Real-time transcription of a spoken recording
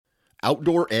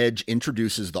Outdoor Edge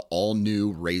introduces the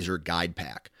all-new Razor Guide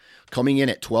Pack. Coming in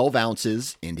at 12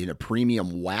 ounces and in a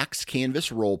premium wax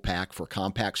canvas roll pack for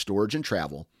compact storage and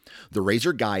travel, the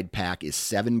Razor Guide Pack is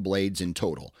 7 blades in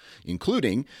total,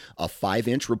 including a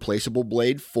 5-inch replaceable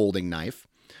blade folding knife,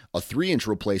 a 3-inch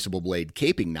replaceable blade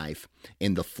caping knife,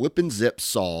 and the flip and zip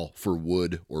saw for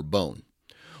wood or bone.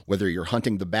 Whether you're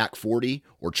hunting the back 40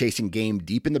 or chasing game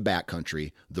deep in the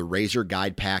backcountry, the Razor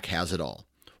Guide Pack has it all.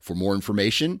 For more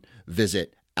information,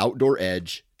 visit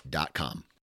OutdoorEdge.com.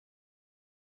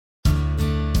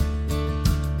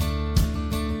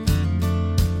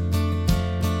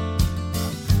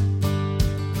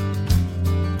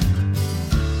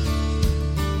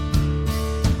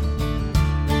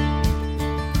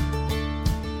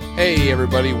 Hey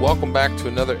everybody, welcome back to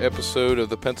another episode of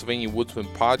the Pennsylvania Woodsman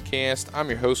Podcast. I'm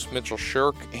your host, Mitchell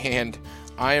Schoch, and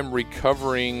I am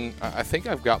recovering. I think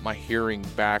I've got my hearing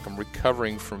back. I'm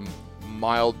recovering from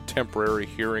mild temporary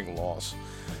hearing loss.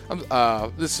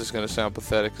 This is going to sound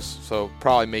pathetic, so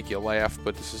probably make you laugh,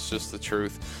 but this is just the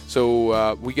truth.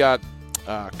 So we got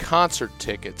concert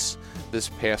tickets this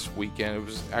past weekend. It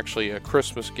was actually a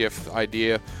Christmas gift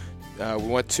idea. We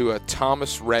went to a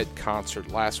Thomas Rhett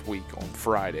concert last week on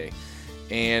Friday,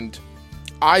 and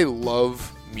I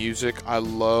love music. I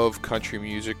love country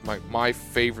music. My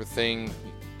favorite thing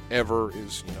ever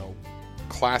is,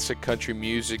 classic country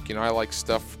music. I like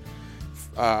stuff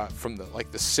from the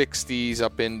 60s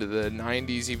up into the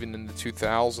 90s, even in the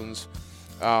 2000s.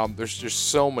 There's just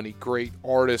so many great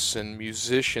artists and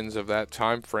musicians of that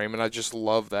time frame, and I just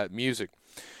love that music.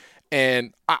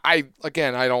 And I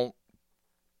don't.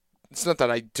 It's not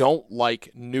that I don't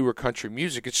like newer country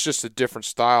music. It's just a different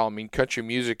style. I mean, country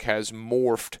music has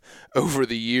morphed over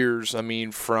the years. I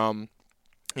mean, from,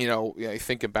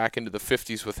 thinking back into the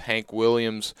 50s with Hank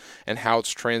Williams and how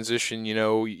it's transitioned.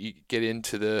 You get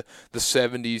into the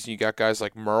 70s and you got guys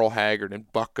like Merle Haggard and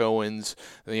Buck Owens,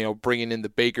 bringing in the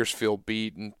Bakersfield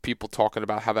beat and people talking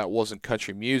about how that wasn't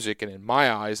country music. And in my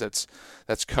eyes,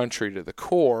 that's country to the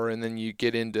core. And then you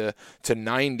get into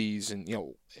 90s and,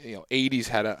 80s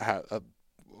had a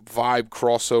vibe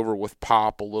crossover with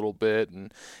pop a little bit,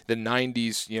 and the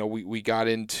 90s, we got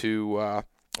into a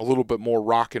little bit more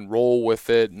rock and roll with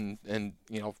it, and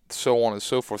so on and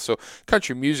so forth. So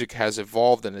country music has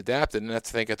evolved and adapted, and I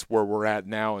think that's where we're at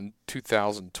now in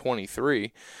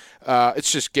 2023.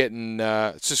 It's just getting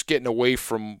away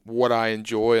from what I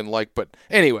enjoy and like. But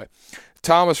anyway,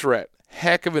 Thomas Rhett,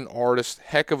 heck of an artist,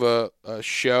 heck of a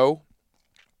show.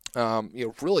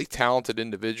 Really talented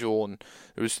individual, and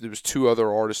there was 2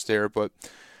 other artists there, but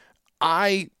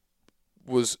I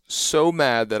was so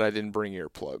mad that I didn't bring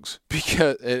earplugs,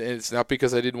 because, and it's not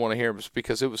because I didn't want to hear them, it's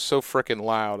because it was so freaking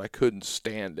loud. I couldn't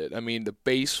stand it. I mean, the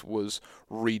bass was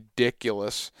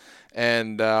ridiculous,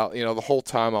 and the whole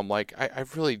time I'm like, I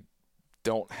really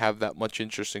don't have that much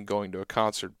interest in going to a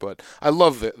concert, but I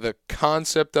love the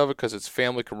concept of it because it's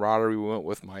family camaraderie. We went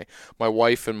with my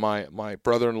wife and my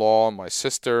brother-in-law and my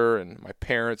sister and my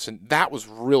parents, and that was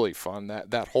really fun,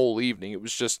 that whole evening. It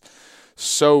was just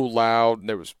so loud, and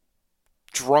there was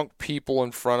drunk people in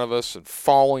front of us and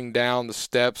falling down the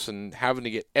steps and having to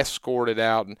get escorted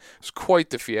out, and it was quite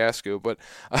the fiasco. But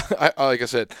like I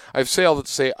said, I say all that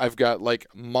to say I've got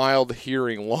mild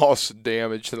hearing loss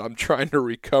damage that I'm trying to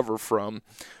recover from,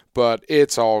 but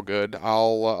it's all good.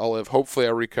 I'll live. Hopefully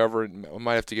I recover, and I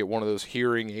might have to get one of those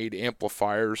hearing aid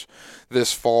amplifiers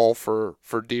this fall for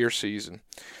deer season,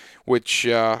 which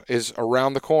is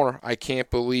around the corner. I can't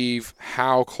believe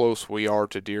how close we are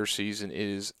to deer season. It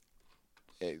is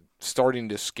starting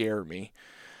to scare me.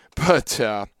 But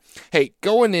hey,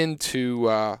 going into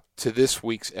to this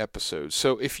week's episode.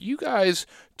 So if you guys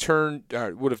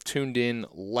would have tuned in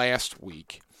last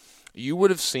week, you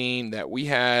would have seen that we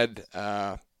had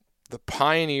the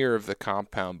pioneer of the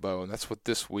compound bow, and that's what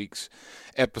this week's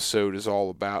episode is all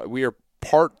about. We are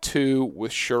part 2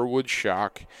 with Sherwood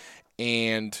Schoch,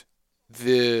 and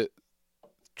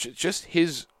just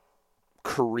his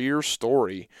career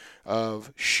story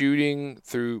of shooting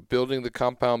through building the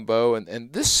compound bow,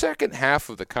 and this second half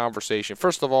of the conversation.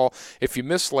 First of all, if you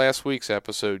missed last week's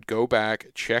episode, go back,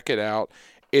 check it out.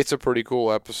 It's a pretty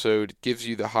cool episode. It gives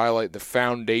you the highlight, the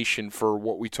foundation for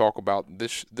what we talk about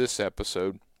this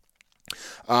episode.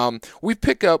 We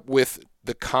pick up with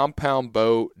the compound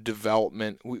bow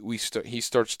development. He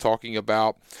starts talking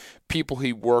about people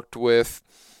he worked with,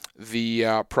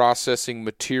 the processing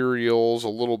materials, a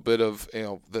little bit of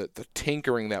the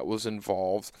tinkering that was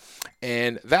involved,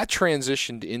 and that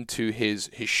transitioned into his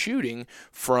shooting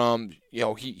from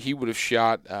he would have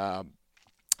shot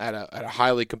at a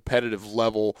highly competitive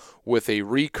level with a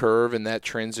recurve, and that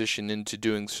transition into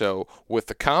doing so with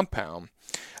the compound.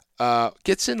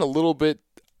 Gets in a little bit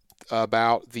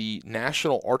about the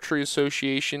National Archery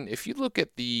Association. If you look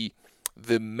at the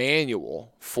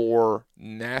manual for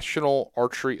National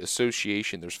Archery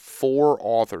Association, there's 4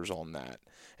 authors on that,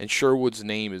 and Sherwood's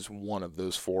name is one of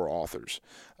those 4 authors.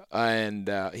 And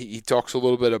he talks a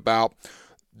little bit about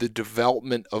the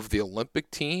development of the Olympic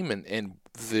team and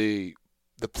the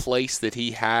place that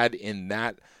he had in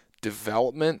that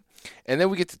development. And then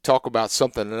we get to talk about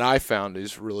something that I found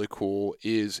is really cool,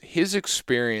 is his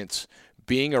experience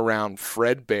being around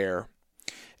Fred Bear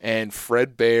and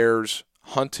Fred Bear's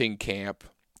hunting camp,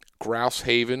 Grouse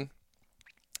Haven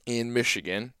in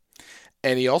Michigan.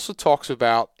 And he also talks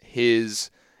about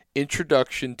his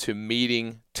introduction to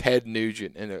meeting Ted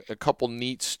Nugent and a couple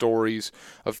neat stories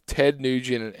of Ted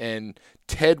Nugent and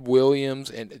Ted Williams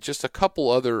and just a couple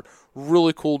other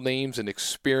really cool names and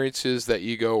experiences that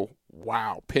you go,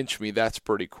 wow, pinch me, that's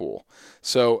pretty cool.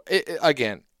 So,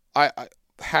 again, I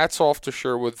hats off to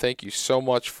Sherwood. Thank you so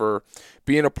much for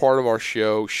being a part of our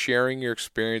show, sharing your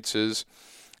experiences,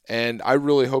 and I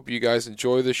really hope you guys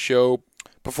enjoy the show.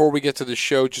 Before we get to the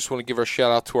show, just want to give a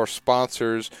shout out to our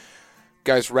sponsors.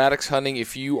 Guys, Radix Hunting,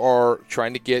 if you are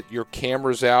trying to get your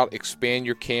cameras out, expand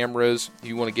your cameras,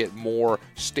 you want to get more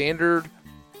standard,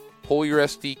 pull your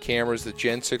SD cameras, the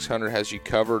Gen 600 has you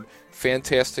covered.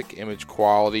 Fantastic image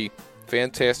quality,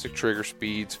 fantastic trigger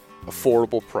speeds,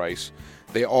 affordable price.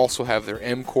 They also have their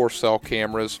M-Core cell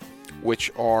cameras,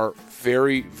 which are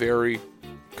very, very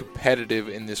competitive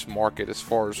in this market as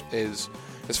far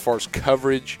as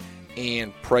coverage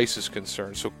and price is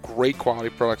concerned. So great quality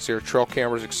products there. Trail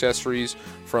cameras, accessories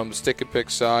from the stick and pick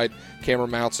side, camera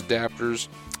mounts, adapters,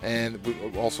 and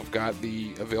we've also got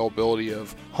the availability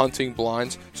of hunting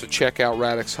blinds. So check out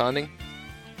Radix Hunting.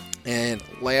 And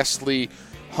lastly,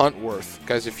 Huntworth.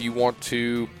 Guys, if you want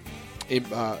to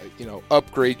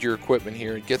upgrade your equipment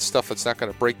here and get stuff that's not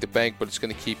going to break the bank, but it's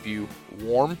going to keep you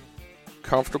warm,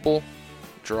 comfortable,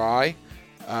 dry.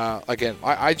 Again,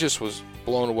 I just was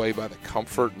blown away by the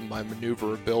comfort and my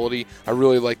maneuverability. I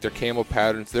really like their camo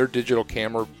patterns. Their digital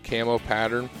camo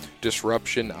pattern,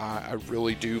 Disruption, I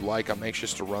really do like. I'm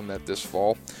anxious to run that this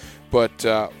fall. But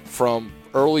from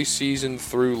early season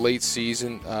through late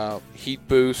season, heat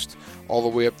boost, all the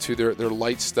way up to their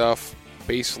light stuff,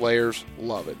 base layers,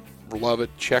 love it. Love it.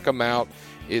 Check them out.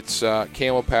 It's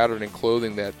camo pattern and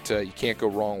clothing that you can't go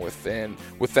wrong with. And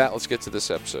with that, let's get to this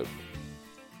episode.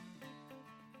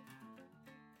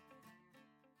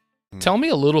 Tell me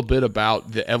a little bit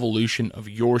about the evolution of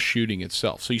your shooting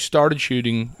itself. So you started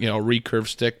shooting, recurve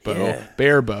stick bow,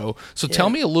 bare bow. So tell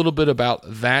me a little bit about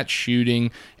that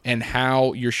shooting and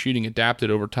how your shooting adapted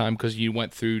over time, because you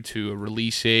went through to a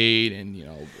release aid and,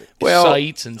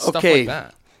 sights and stuff like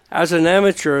that. As an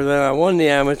amateur, then I won the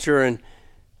amateur, and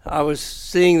I was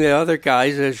seeing the other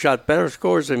guys that shot better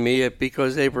scores than me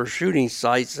because they were shooting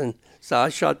sights, and so I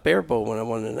shot bare bow when I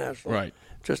won the national. Right.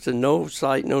 Just a no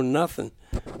sight, no nothing.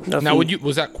 Now,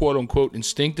 was that quote unquote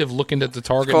instinctive, looking at the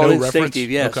target, it's called no instinctive,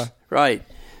 reference? Yes, okay. Right.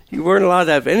 You weren't allowed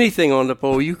to have anything on the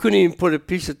bow. You couldn't even put a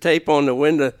piece of tape on the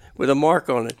window with a mark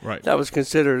on it. Right. That was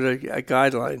considered a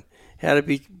guideline. It had to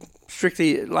be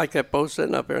strictly like that bow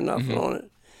sitting up there, nothing on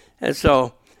it. And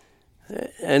so,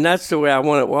 and that's the way I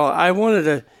wanted. Well, I wanted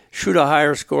to shoot a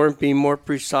higher score and be more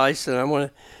precise,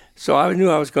 and so I knew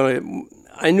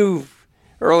I knew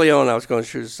early on I was going to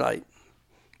shoot a sight,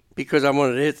 because I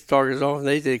wanted to hit the target as often as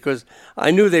they did, because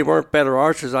I knew they weren't better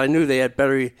archers. I knew they had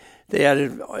a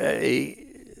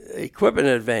equipment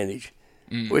advantage,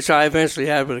 which I eventually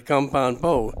had with a compound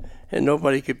bow, and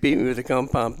nobody could beat me with a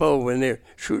compound bow when they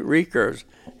shoot recurves.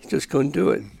 You just couldn't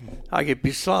do it. I could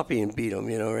be sloppy and beat them,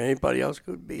 or anybody else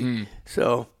could beat.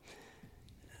 So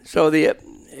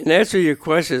in answer to your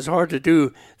question, it's hard to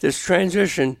do this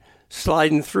transition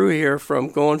sliding through here from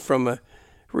going from a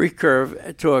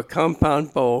recurve to a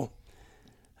compound bow,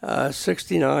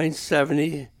 69,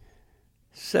 70,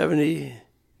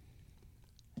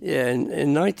 in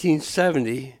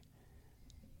 1970,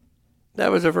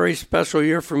 that was a very special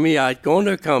year for me. I'd gone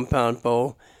to a compound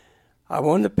bow. I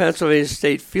won the Pennsylvania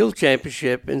State Field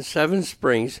Championship in Seven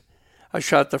Springs. I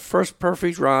shot the first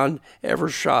perfect round ever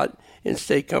shot in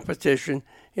state competition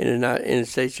in a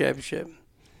state championship.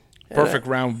 Perfect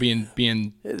round being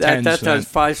 10. That time's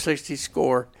 560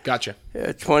 score. Gotcha.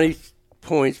 20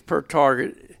 points per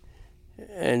target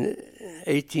and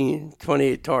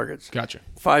 28 targets. Gotcha.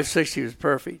 560 was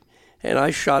perfect. And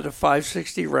I shot a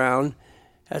 560 round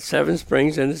at Seven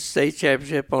Springs in the state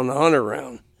championship on the 100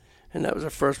 round. And that was the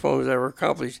first one that was ever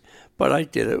accomplished. But I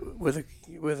did it with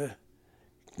a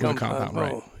compound bow.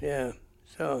 Right. Yeah.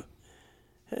 So,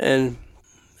 and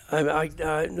I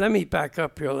let me back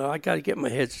up here a little. I got to get my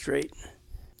head straight.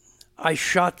 I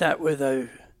shot that with a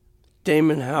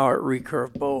Damon Howard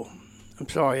recurve bow. I'm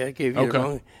sorry, I gave you the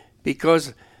wrong.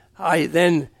 Because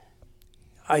I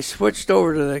switched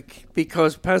over to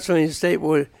because Pennsylvania State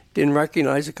didn't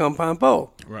recognize a compound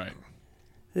bow. Right.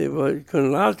 They couldn't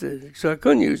allow it, so I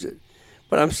couldn't use it.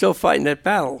 But I'm still fighting that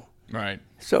battle. Right.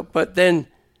 So, but then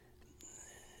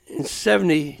in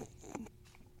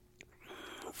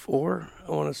 74,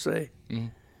 I want to say,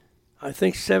 I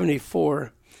think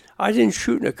 74, I didn't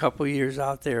shoot in a couple of years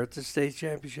out there at the state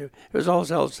championship. It was all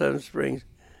held Seven Springs.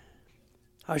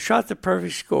 I shot the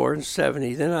perfect score in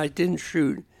 70. Then I didn't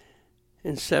shoot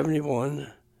in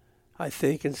 71, I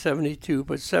think, in 72.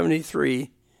 But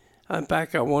 73, I'm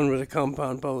back. I won with a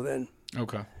compound bow then.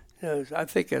 Okay. Yeah, I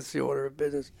think that's the order of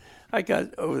business. I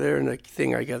got over there in the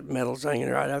thing, I got medals hanging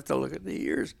there. I'd have to look at the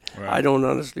years. Right. I don't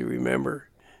honestly remember.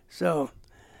 So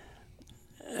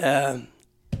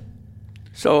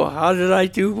how did I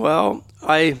do? Well,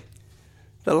 the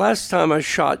last time I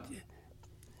shot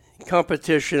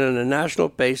competition on a national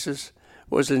basis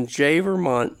was in Jay,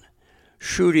 Vermont,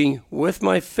 shooting with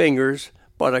my fingers,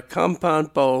 but a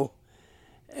compound bow.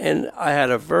 And I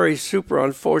had a very super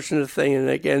unfortunate thing. And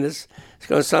again, it's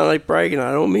going to sound like bragging.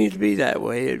 I don't mean to be that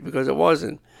way because it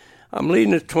wasn't. I'm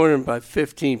leading the tournament by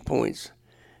 15 points.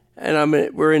 And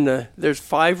there's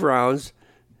 5 rounds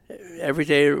every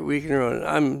day of the week in a row.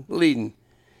 I'm leading.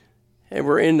 And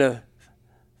we're in the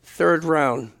 3rd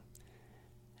round.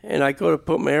 And I go to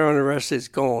put my arrow on the rest, it's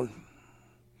gone.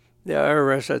 The arrow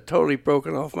rest had totally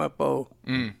broken off my bow.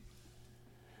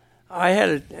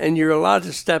 And you're allowed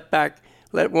to step back,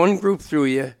 let one group through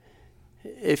you.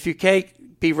 If you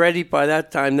can't be ready by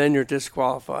that time, then you're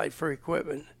disqualified for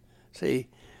equipment. See?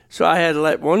 So I had to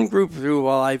let one group through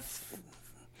while I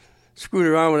screwed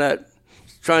around with that,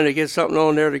 trying to get something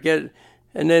on there to get it,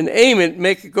 and then aim it,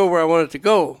 make it go where I want it to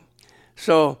go.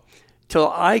 So till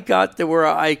I got to where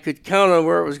I could count on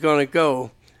where it was going to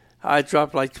go, I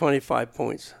dropped like 25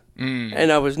 points.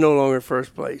 And I was no longer in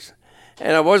first place.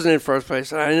 And I wasn't in first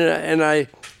place. Then I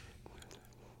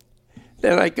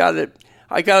got it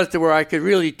to where I could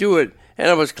really do it. And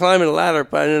I was climbing the ladder,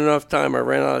 but I didn't have enough time. I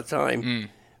ran out of time.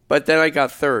 But then I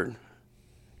got third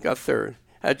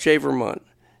at Jay, Vermont,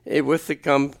 with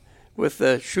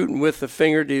the shooting with the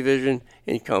finger division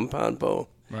in compound bow.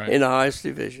 Right. In the highest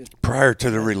division. Prior to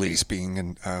the release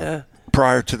being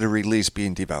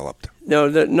developed. No,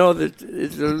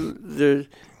 the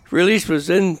release was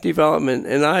in development,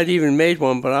 and I'd even made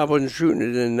one, but I wasn't shooting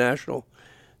it in national.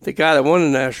 The guy that won the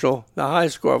national, the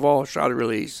highest score of all, shot a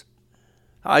release.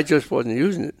 I just wasn't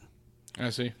using it. I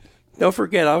see. Don't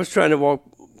forget, I was trying to walk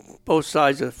both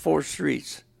sides of 4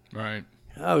 streets. Right.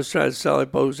 I was trying to sell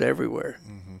bows everywhere.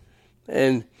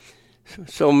 And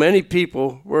so many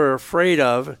people were afraid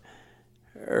of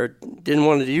or didn't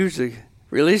want to use the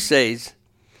release aids.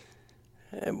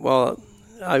 And, well,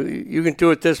 you can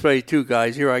do it this way too,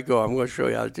 guys. Here I go. I'm going to show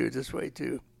you how to do it this way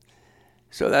too.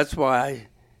 So that's why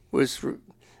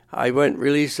I went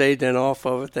release aid, then off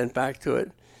of it, then back to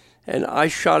it. And I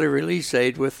shot a release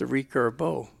aid with the recurve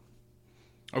bow.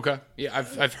 Okay. Yeah,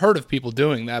 I've heard of people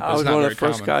doing that, but I was it's not one of very the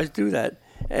first common. guys to do that.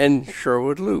 And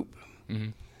Sherwood loop.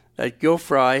 That Gil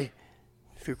Fry,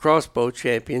 your crossbow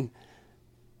champion,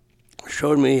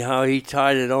 showed me how he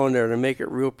tied it on there to make it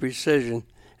real precision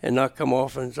and not come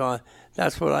off and on.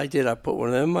 That's what I did. I put one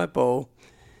of them in my bow.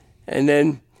 And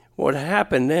then what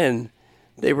happened then,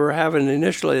 they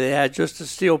had just a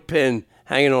steel pin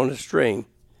hanging on the string.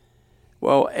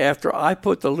 Well, after I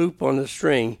put the loop on the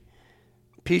string,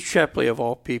 Pete Shepley, of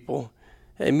all people,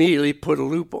 immediately put a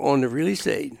loop on the release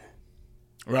aid.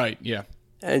 Right, yeah.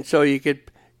 And so you could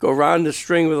go around the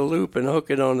string with a loop and hook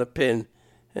it on the pin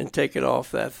and take it off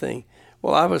that thing.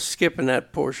 Well, I was skipping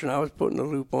that portion. I was putting the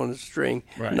loop on the string,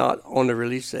 not on the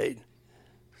release aid.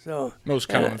 So most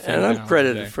common thing. And I'm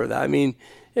credited for that. I mean,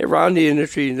 around the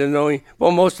industry,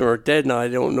 most of them are dead now. They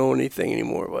don't know anything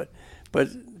anymore. But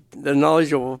the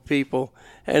knowledgeable people,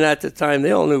 and at the time,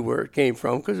 they all knew where it came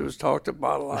from because it was talked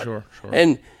about a lot. Sure.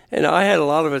 And I had a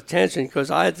lot of attention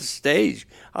because I had the stage.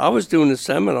 I was doing the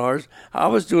seminars. I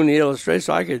was doing the illustrations.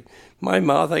 So I could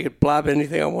blab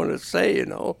anything I wanted to say,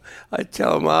 I'd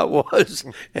tell them how it was.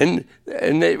 And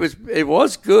it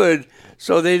was good,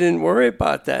 so they didn't worry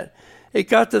about that. It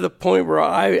got to the point where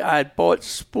I bought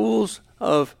spools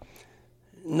of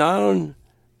nylon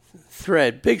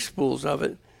thread, big spools of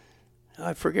it.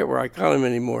 I forget where I got them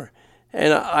anymore.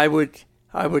 And I would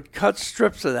cut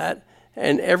strips of that.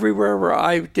 And everywhere where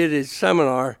I did a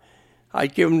seminar,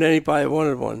 I'd give them to anybody that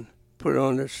wanted one, put it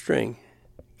on their string.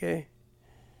 Okay.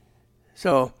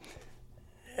 So,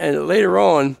 and later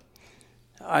on,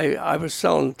 I was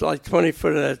selling like 20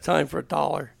 foot at a time for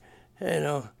 $1,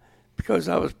 because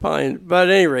I was buying. But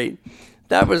at any rate,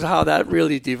 that was how that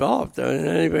really developed. And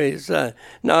anyways, now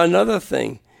another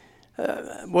thing,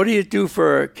 what do you do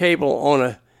for a cable on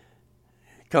a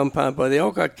compound boat? They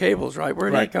all got cables, right? Where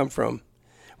did that come from?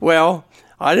 Well,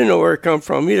 I didn't know where it come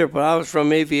from either, but I was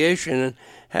from aviation and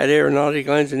had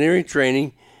aeronautical engineering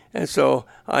training. And so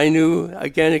I knew,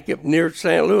 again, near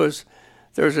St. Louis,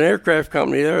 there was an aircraft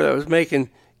company there that was making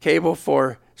cable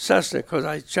for Cessna because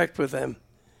I checked with them.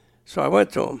 So I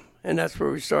went to them, and that's where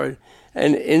we started.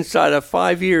 And inside of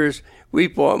 5 years, we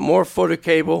bought more foot of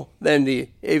cable than the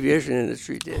aviation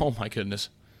industry did. Oh, my goodness.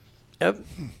 Yep.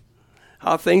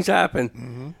 How things happen.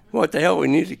 Mm-hmm. What the hell, we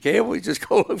need a cable? We just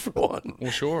go look for one.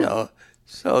 Well, sure.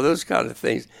 So those kind of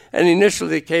things. And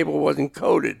initially, the cable wasn't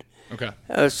coated. Okay.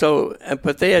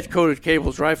 But they had coated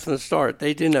cables right from the start.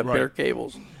 They didn't have bare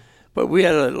cables. But we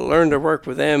had to learn to work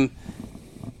with them,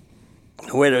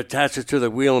 a way to attach it to the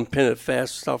wheel and pin it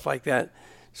fast, stuff like that.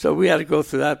 So we had to go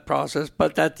through that process,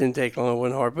 but that didn't take long. It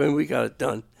went hard, but we got it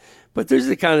done. But there's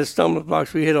the kind of stumbling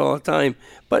blocks we hit all the time.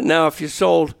 But now if you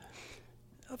sold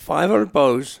 500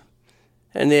 bows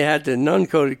and they had the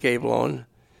non-coated cable on,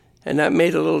 and that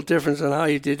made a little difference on how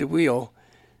you did the wheel,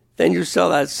 then you sell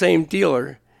that same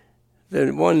dealer,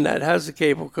 the one that has the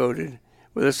cable coated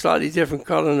with a slightly different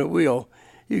color on the wheel,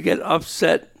 you get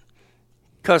upset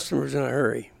customers in a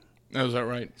hurry. Oh, is that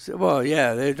right? So, well,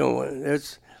 yeah, they don't want it.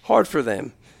 It's hard for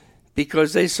them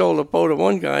because they sold a bow to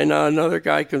one guy. Now another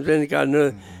guy comes in and got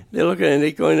another. They look at it and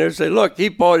they go in there and say, look, he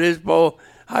bought his bow.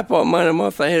 I bought mine a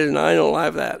month ahead and I don't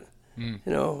have that. You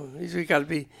got to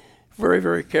be very,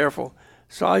 very careful.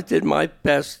 So I did my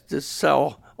best to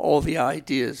sell all the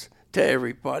ideas to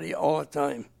everybody all the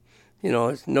time.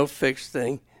 It's no fixed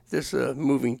thing. This is a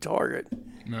moving target.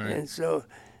 Right.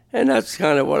 And that's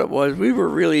kind of what it was.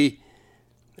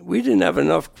 We didn't have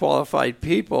enough qualified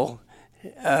people,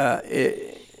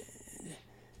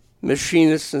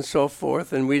 machinists and so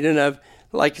forth, and we didn't have,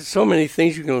 like so many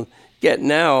things you can get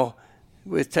now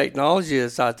with technology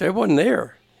that's out there. It wasn't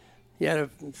there. You had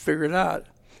to figure it out.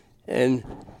 And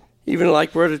even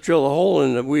like where to drill a hole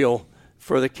in the wheel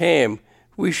for the cam,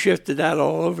 we shifted that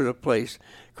all over the place.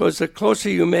 Because the closer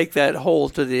you make that hole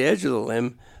to the edge of the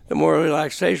limb, the more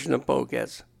relaxation the bow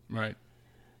gets. Right.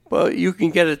 But you can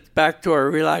get it back to a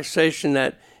relaxation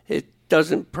that it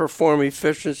doesn't perform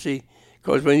efficiency,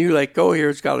 because when you let go here,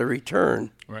 it's got to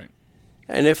return. Right.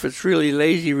 And if it's really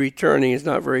lazy returning, it's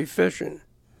not very efficient.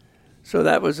 So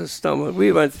that was a stumble.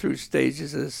 We went through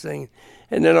stages of this thing.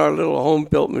 And then our little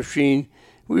home-built machine,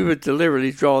 we would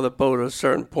deliberately draw the bow to a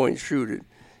certain point and shoot it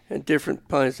at different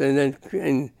points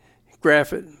and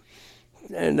graph it.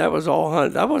 And that was all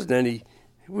hunt. That wasn't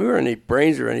we weren't any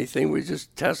brains or anything. We were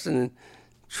just testing and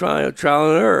trial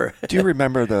and error. Do you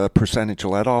remember the percentage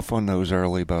let-off on those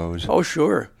early bows? Oh,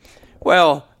 sure.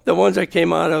 Well, the ones that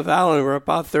came out of Allen were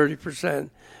about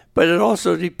 30%. But it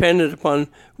also depended upon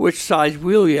which size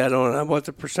wheel you had on and what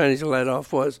the percentage of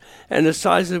let-off was. And the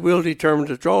size of the wheel determined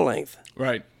the draw length.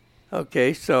 Right.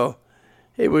 Okay, so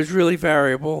it was really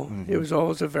variable. Mm-hmm. It was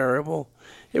always a variable.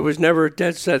 It was never a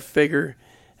dead set figure.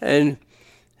 And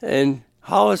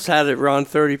Hollis had it around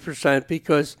 30%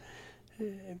 because,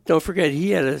 don't forget,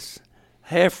 he had a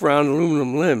half-round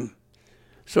aluminum limb.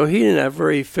 So he didn't have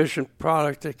very efficient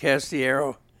product to cast the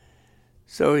arrow.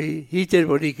 So he did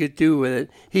what he could do with it.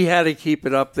 He had to keep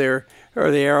it up there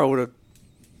or the arrow would have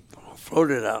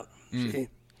floated out. See?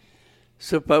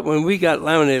 So, but when we got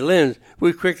laminated limbs,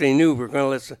 we quickly knew we were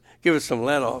going to give it some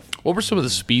let off. What were some of the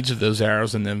speeds of those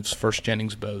arrows in those first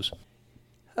Jennings bows?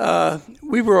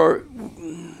 We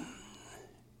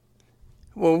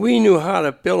knew how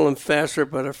to build them faster,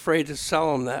 but afraid to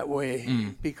sell them that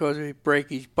way because of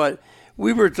breakage. But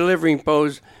we were delivering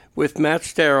bows with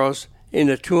matched arrows in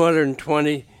the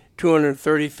 220,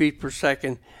 230 feet per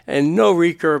second, and no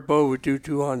recurve bow would do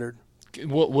 200.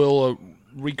 What will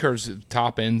recurves at the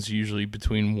top ends usually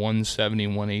between 170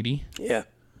 and 180? Yeah.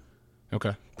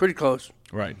 Okay. Pretty close.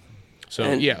 Right. So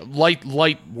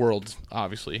light world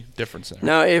obviously difference there.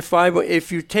 Now,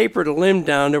 if you tapered a limb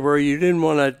down to where you didn't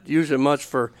want to use it much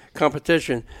for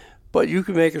competition, but you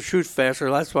could make it shoot faster,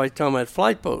 that's why I tell them at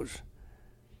flight bows.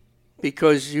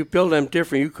 Because you build them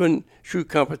different. You couldn't shoot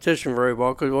competition very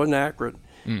well because it wasn't accurate.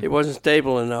 It wasn't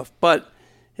stable enough. But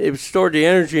it stored the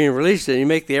energy and released it. And you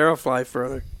make the arrow fly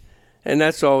further. And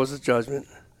that's always a judgment.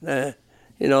 In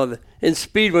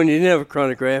speed, when you didn't have a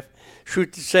chronograph,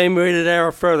 shoot the same weighted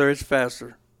arrow further, it's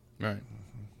faster. Right.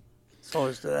 It's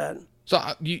always to that. So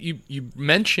you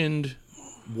mentioned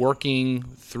working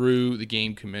through the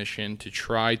game commission to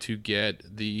try to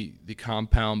get the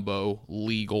compound bow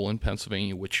legal in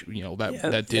Pennsylvania, which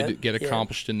that did get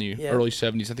accomplished in the early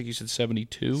 70s. I think you said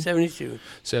 72.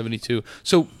 72.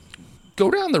 So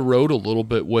go down the road a little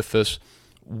bit with this.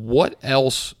 What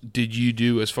else did you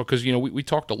do as far, because we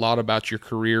talked a lot about your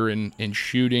career in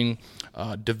shooting,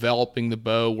 developing the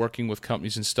bow, working with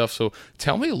companies and stuff. So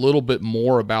tell me a little bit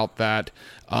more about that.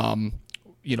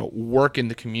 Work in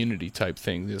the community type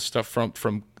thing, the stuff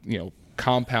from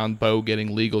compound bow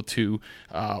getting legal to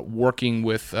working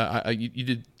with, you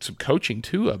did some coaching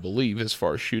too, I believe, as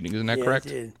far as shooting. Isn't that correct? I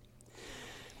did.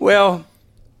 Well,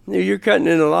 you're cutting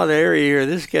in a lot of area here.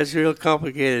 This gets real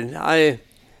complicated. I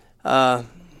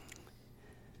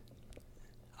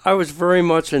was very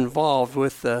much involved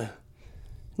with the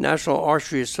National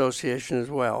Archery Association as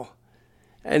well.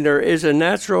 And there is a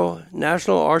National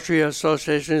Archery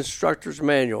Association Instructor's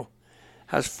Manual.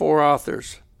 Has 4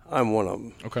 authors. I'm one of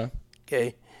them. Okay.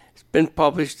 It's been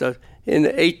published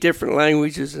in 8 different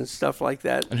languages and stuff like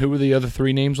that. And who were the other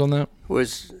 3 names on that? It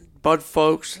was Bud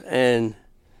Folks and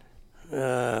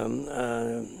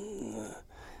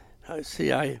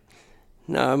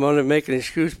Now, I'm going to make an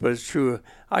excuse, but it's true.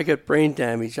 I got brain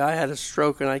damage. I had a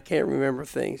stroke, and I can't remember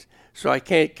things. So I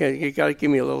can't you got to give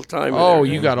me a little time. Oh,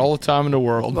 you got all the time in the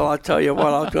world. Well, I'll tell you what.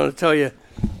 I was going to tell you.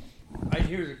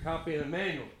 Here's a copy of the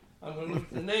manual. I'm going to look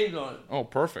at the names on it. Oh,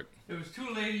 perfect. There was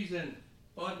 2 ladies and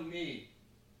Bud and me.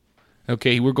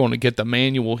 Okay, we're going to get the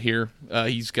manual here.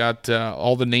 He's got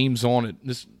all the names on it.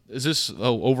 Is this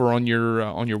over on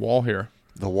your wall here?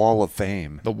 The Wall of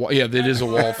Fame. That is a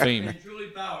Wall of Fame. And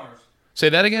Julie Bowers. Say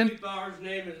that again? Julie Bowers'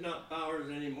 name is not Bowers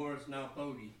anymore. It's now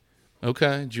Bodie.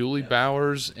 Okay, Julie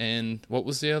Bowers, and what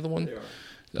was the other one?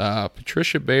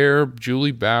 Patricia Bear,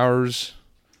 Julie Bowers,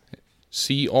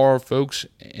 C.R. Folks,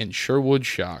 and Sherwood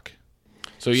Schoch.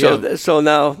 So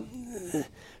now,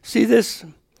 see this?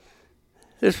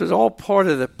 This was all part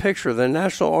of the picture. The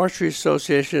National Archery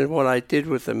Association and what I did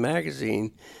with the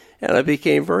magazine, and I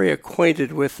became very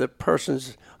acquainted with the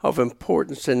persons of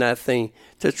importance in that thing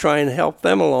to try and help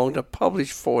them along to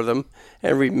publish for them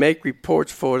and make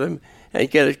reports for them and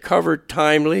get it covered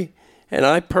timely. And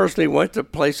I personally went to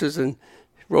places and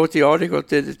wrote the article,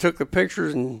 took the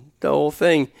pictures and the whole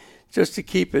thing just to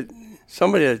keep it,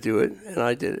 somebody had to do it, and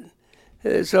I did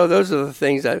it. So those are the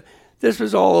things this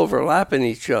was all overlapping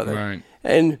each other. Right.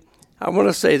 And I want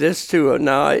to say this too.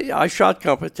 Now, I shot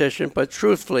competition, but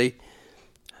truthfully,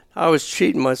 I was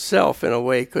cheating myself in a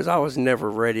way because I was never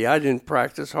ready. I didn't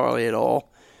practice hardly at all.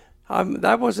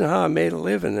 That wasn't how I made a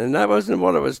living, and that wasn't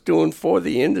what I was doing for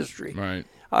the industry. Right.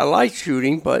 I liked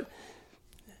shooting, but,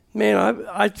 man,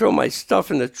 I'd throw my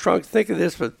stuff in the trunk. Think of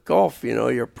this with golf,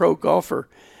 you're a pro golfer.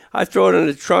 I throw it in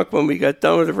the trunk when we got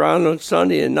done with the round on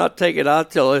Sunday and not take it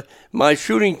out till my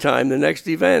shooting time, the next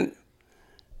event.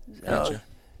 Gotcha.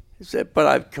 But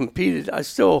I've competed. I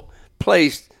still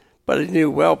placed, but I knew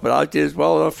well. But I did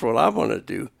well enough for what I want to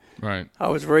do. Right. I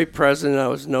was very present. I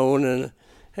was known, and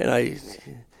I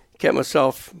kept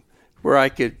myself where I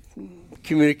could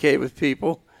communicate with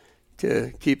people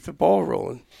to keep the ball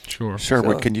rolling. Sure.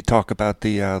 Sherwood, can you talk about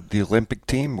the Olympic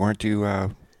team? Weren't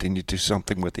you? Didn't you do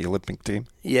something with the Olympic team?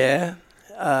 Yeah.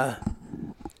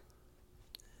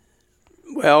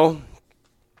 Well,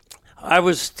 I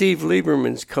was Steve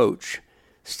Lieberman's coach.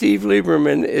 Steve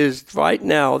Lieberman is right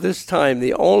now, this time,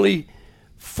 the only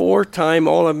 4-time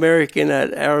All-American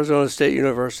at Arizona State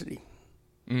University.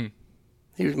 Mm.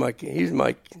 He's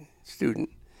my student.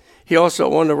 He also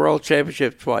won the World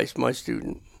Championship twice, my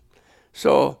student.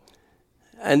 So,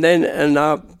 and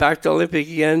now back to Olympic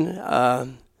again,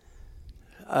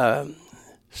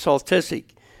 Saltisic.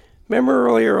 Remember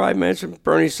earlier I mentioned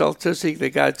Bernie Saltisic, the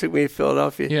guy that took me to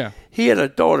Philadelphia? Yeah. He had a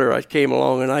daughter that came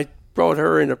along, and I brought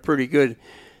her into pretty good.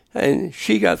 And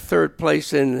she got 3rd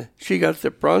place, she got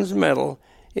the bronze medal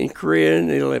in Korea in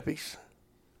the Olympics.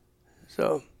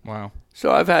 So, wow.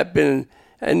 So I've been,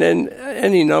 and then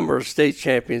any number of state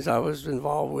champions I was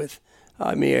involved with.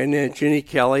 I mean, and then Ginny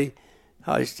Kelly,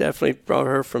 I definitely brought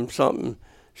her from something.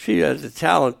 She had the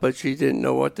talent, but she didn't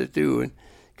know what to do, and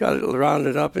got it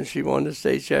rounded up, and she won the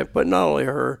state champ. But not only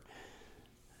her,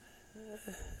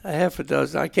 a half a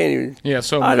dozen. I can't even. Yeah,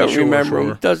 so I don't remember sure.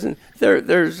 them. Doesn't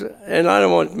there's, and I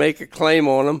don't want to make a claim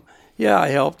on them. Yeah, I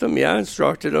helped them. Yeah, I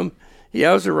instructed them.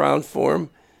 Yeah, I was around for them.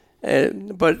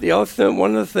 But the other thing,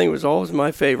 one of the things was always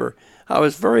my favor. I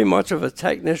was very much of a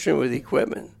technician with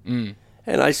equipment. Mm.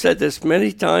 And I said this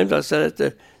many times. I said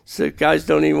it to guys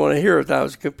don't even want to hear it. I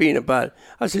was competing about it.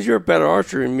 I said, you're a better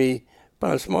archer than me,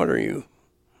 but I'm smarter than you.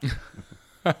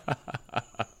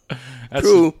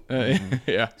 True.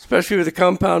 Yeah. Especially with the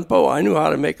compound bow. I knew how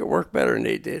to make it work better than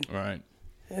they did. Right.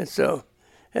 And so,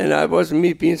 and I wasn't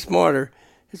me being smarter.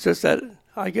 It's just that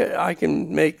I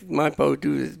can make my bow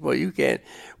do what you can.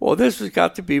 Well, this has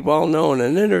got to be well known.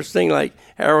 And then there's things like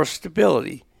arrow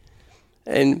stability.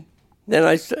 And then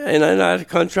I had a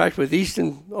contract with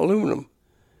Easton Aluminum.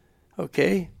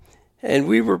 Okay? And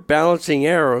we were balancing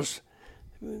arrows.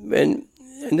 And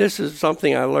this is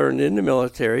something I learned in the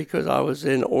military because I was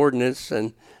in ordnance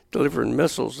and delivering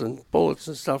missiles and bullets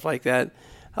and stuff like that.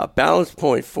 A balance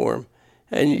point for them.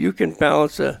 And you can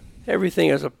balance everything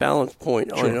as a balance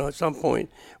point, sure. At some point.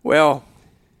 Well,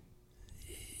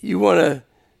 there's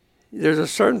a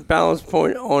certain balance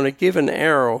point on a given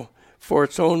arrow for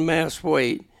its own mass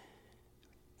weight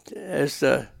as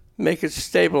to make it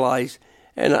stabilize.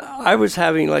 And I was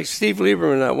having, like Steve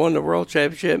Lieberman that won the world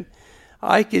championship,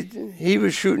 he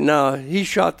was shooting now, he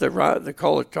shot the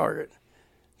colored target.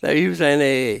 He was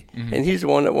NAA, and he's the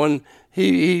one that won.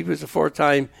 He was a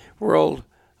four-time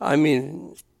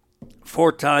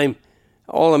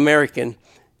All-American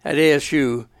at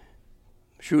ASU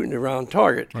shooting the round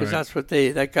target, because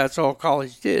that's all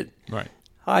college did. Right.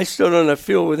 I stood on the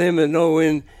field with him in no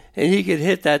wind, and he could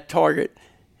hit that target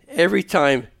every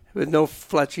time with no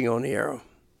fletching on the arrow.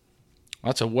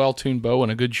 That's a well-tuned bow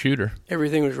and a good shooter.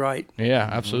 Everything was right. Yeah,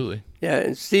 absolutely. Yeah,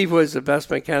 and Steve was the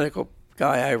best mechanical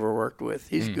guy I ever worked with.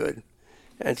 He's good.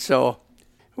 And so,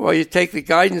 you take the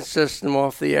guidance system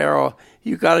off the arrow,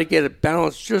 you got to get it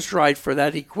balanced just right for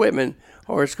that equipment,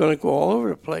 or it's going to go all over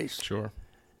the place. Sure.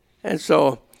 And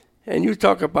so, and you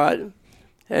talk about,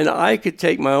 and I could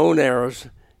take my own arrows,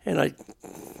 and I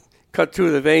cut two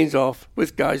of the veins off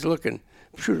with guys looking,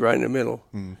 shoot right in the middle.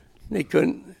 They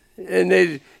couldn't, and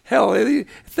if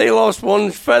they lost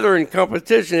one feather in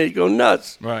competition, they'd go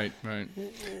nuts. Right.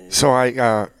 So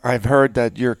I've heard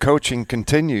that your coaching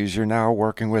continues. You're now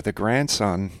working with a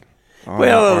grandson. A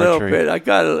little bit. I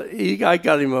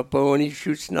got him a bow, and he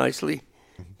shoots nicely,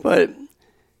 but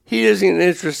he isn't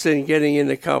interested in getting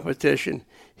into competition.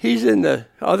 He's in the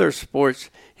other sports.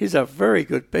 He's a very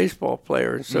good baseball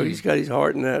player, and so he's got his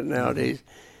heart in that nowadays.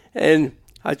 And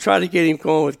I try to get him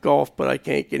going with golf, but I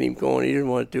can't get him going. He didn't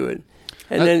want to do it.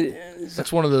 And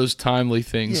that's one of those timely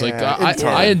things. Yeah, like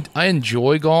I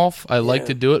enjoy golf. I like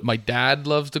to do it. My dad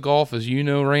loves to golf, as you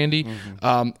know, Randy.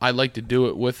 I like to do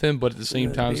it with him, but at the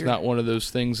same time, it's not one of those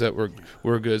things that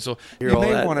we're good. So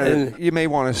you may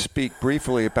want to speak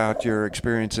briefly about your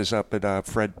experiences up at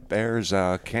Fred Bear's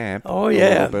camp. Oh yeah,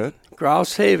 a little bit.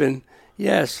 Grouse Haven.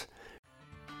 Yes.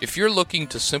 If you're looking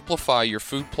to simplify your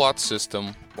food plot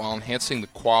system while enhancing the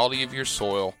quality of your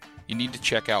soil, you need to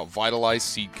check out Vitalize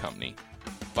Seed Company.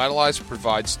 Vitalize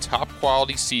provides top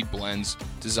quality seed blends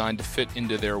designed to fit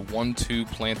into their 1-2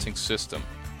 planting system.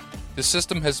 This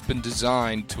system has been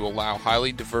designed to allow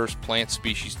highly diverse plant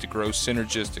species to grow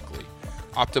synergistically,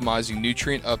 optimizing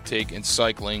nutrient uptake and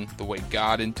cycling the way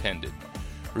God intended.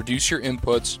 Reduce your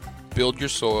inputs, build your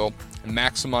soil, and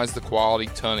maximize the quality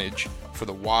tonnage for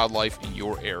the wildlife in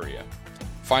your area.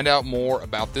 Find out more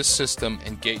about this system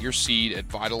and get your seed at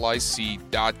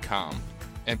vitalizeseed.com.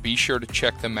 And be sure to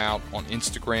check them out on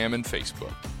Instagram and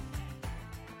Facebook.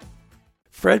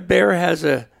 Fred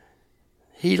Bear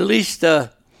he leased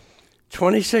a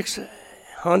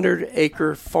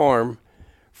 2,600-acre farm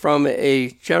from a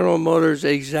General Motors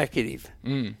executive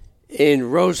in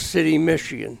Rose City,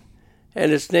 Michigan.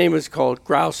 And its name is called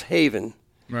Grouse Haven.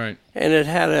 Right. And it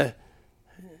had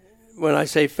when I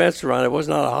say fence around it was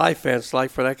not a high fence like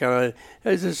for that kind of, it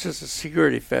was just a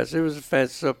security fence. It was a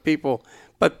fence so people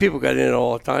got in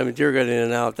all the time, and deer got in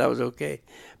and out. That was okay.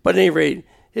 But at any rate,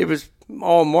 it was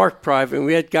all marked private, and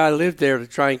we had guy live there to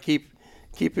try and keep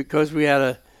it because we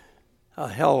had a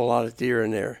hell of a lot of deer in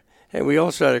there. And we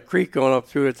also had a creek going up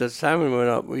through it. The salmon went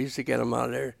up. We used to get them out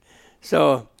of there.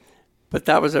 So, but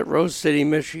that was at Rose City,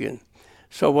 Michigan.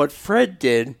 So what Fred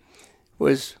did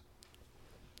was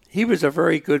he was a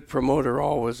very good promoter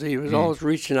always. He was always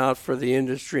reaching out for the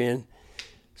industry. And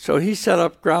so he set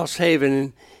up Grouse Haven,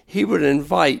 and he would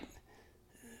invite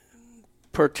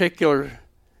particular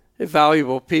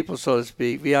valuable people, so to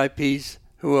speak, VIPs,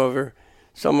 whoever,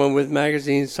 someone with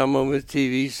magazines, someone with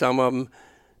TV, some of them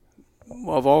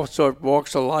of all sorts of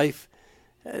walks of life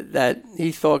that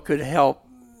he thought could help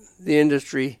the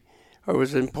industry or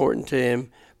was important to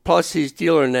him, plus his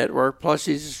dealer network, plus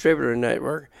his distributor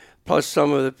network, plus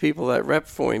some of the people that rep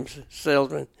for him,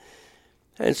 salesmen.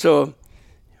 And so,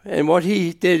 and what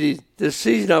he did, the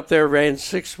season up there ran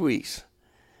 6 weeks.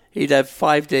 He'd have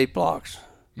 5-day blocks.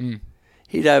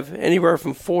 He'd have anywhere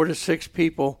from 4 to 6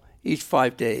 people each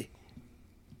 5 day.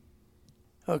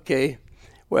 Okay.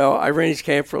 Well, I ran his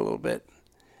camp for a little bit.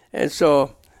 And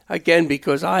so, again,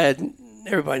 because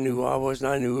everybody knew who I was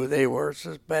and I knew who they were,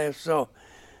 so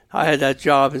I had that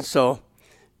job. And so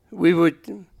they'd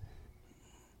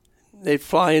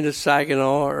fly into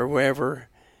Saginaw or wherever,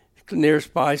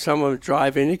 nearest by. Some of them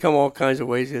drive in. They come all kinds of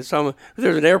ways. There's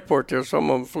an airport there. Some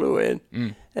of them flew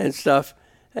in and stuff.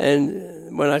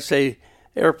 And when I say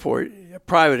airport, a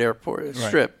private airport, a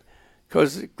strip,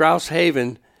 because Grouse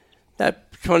Haven,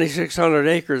 that 2,600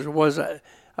 acres was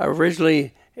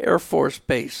originally Air Force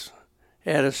Base.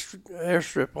 It had an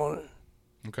airstrip on it.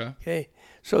 Okay.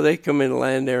 So they come in and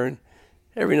land there, and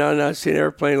every now and then I'd see an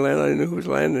airplane land. I knew who was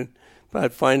landing, but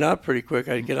I'd find out pretty quick.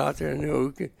 I'd get out there and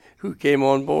knew who came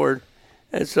on board.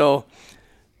 And so,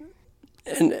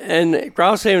 and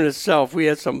Grouse Haven itself, we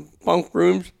had some bunk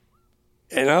rooms,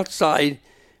 and outside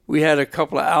we had a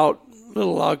couple of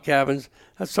little log cabins.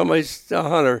 Somebody's a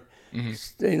hunter,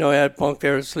 had bunk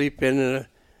there to sleep in,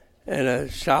 and a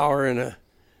shower, and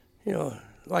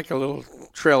like a little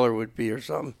trailer would be or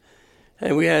something.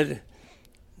 And we had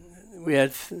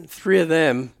 3 of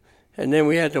them, and then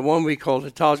we had the one we called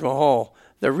the Taj Mahal.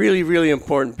 The really, really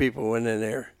important people went in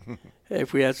there.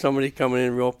 If we had somebody coming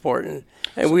in real important.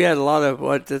 And we had a lot of,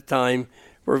 at the time,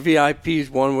 were VIPs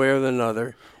one way or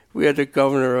another. We had the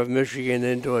governor of Michigan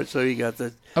into it, so he got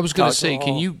the I was going to say,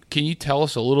 can you tell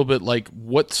us a little bit, like,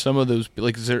 what some of those,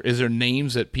 like, is there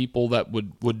names that people that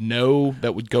would know,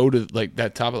 that would go to, like,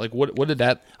 that topic? Like, what did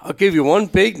that? I'll give you one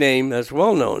big name that's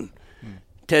well known.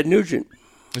 Ted Nugent.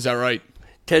 Is that right?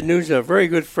 Ted Nugent, a very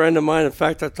good friend of mine. In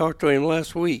fact, I talked to him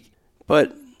last week.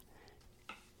 But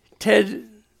Ted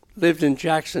lived in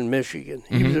Jackson, Michigan.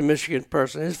 He was a Michigan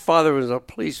person. His father was a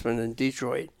policeman in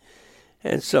Detroit.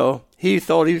 And so he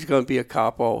thought he was going to be a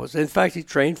cop always. In fact, he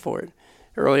trained for it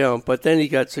early on. But then he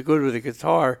got so good with the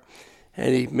guitar,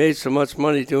 and he made so much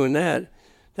money doing that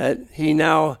he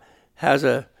now has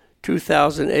a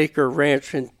 2,000-acre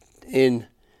ranch in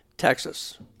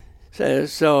Texas.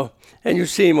 So, and you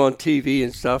see him on TV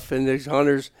and stuff, and there's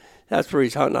hunters. That's where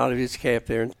he's hunting out of his camp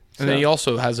there. And then he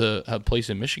also has a place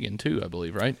in Michigan, too, I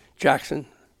believe, right? Jackson.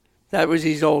 That was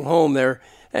his old home there.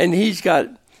 And he's got...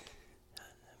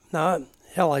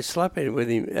 I slept with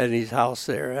him at his house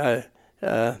there.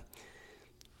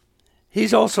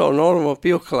 He's also an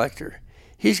automobile collector.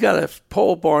 He's got a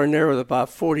pole barn there with about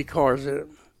 40 cars in it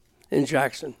in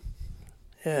Jackson.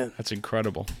 Yeah. That's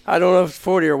incredible. I don't know if it's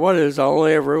 40 or what it is. I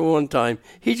only ever one time.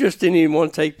 He just didn't even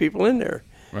want to take people in there.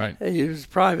 Right. It was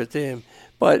private to him.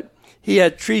 But he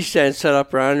had tree stands set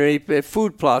up around there. He had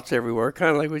food plots everywhere,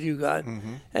 kind of like what you got.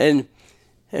 And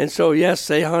so, yes,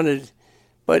 they hunted.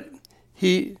 But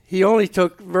he only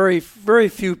took very, very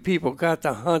few people got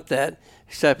to hunt that,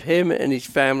 except him and his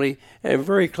family, and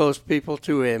very close people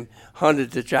to him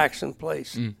hunted the Jackson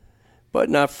place. But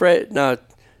not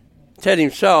Ted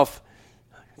himself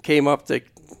came up to.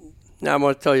 Now I'm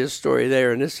going to tell you a story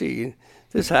there, and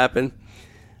this happened.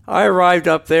 I arrived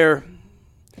up there.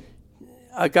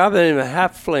 A guy by the name of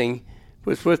Hap Fling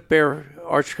was with Bear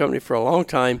Archery Company for a long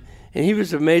time, and he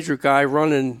was a major guy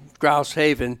running Grouse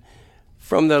Haven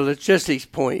from the logistics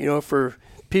point, for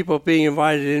people being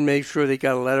invited in, make sure they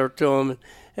got a letter to them,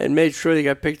 and made sure they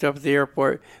got picked up at the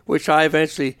airport, which I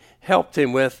eventually helped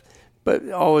him with, but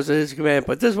always at his command.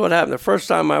 But this is what happened. The first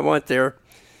time I went there,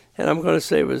 and I'm going to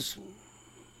say it was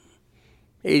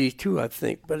 82, I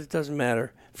think, but it doesn't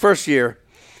matter. First year,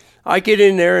 I get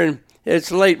in there, and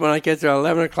it's late when I get there,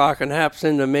 11 o'clock, and Hap's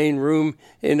in the main room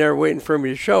in there waiting for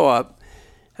me to show up.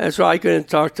 And so I couldn't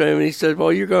talk to him, and he said,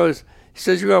 well, you're going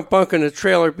to bunk in the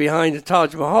trailer behind the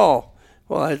Taj Mahal.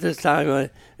 Well, at this time,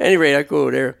 at any rate, I go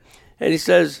there. And he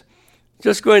says,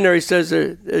 just go in there. He says,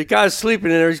 the guy's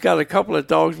sleeping in there. He's got a couple of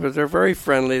dogs, but they're very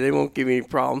friendly. They won't give me any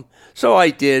problem. So I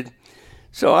did.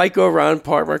 So I go around,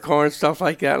 park my car and stuff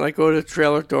like that, and I go to the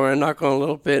trailer door, and I knock on a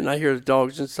little bit, and I hear the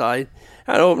dogs inside.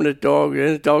 I open the dog,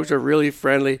 and the dogs are really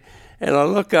friendly. And I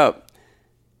look up,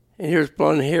 and here's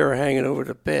blonde hair hanging over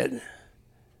the bed.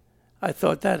 I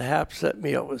thought that Hap set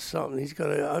me up with something. He's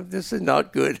going to, this is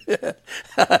not good.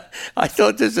 I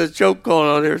thought this was a joke going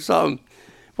on there or something.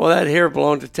 Well, that hair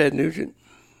belonged to Ted Nugent.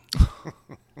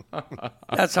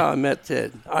 That's how I met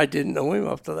Ted. I didn't know him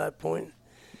up to that point.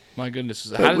 My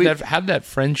goodness. How did that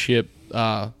friendship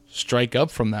strike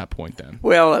up from that point then?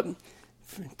 Well,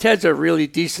 Ted's a really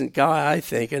decent guy, I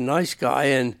think, a nice guy,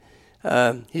 and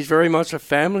he's very much a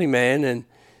family man,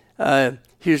 and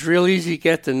he was real easy to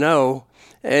get to know.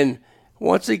 And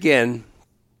once again,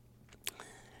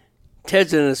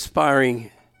 Ted's an aspiring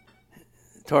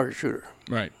target shooter.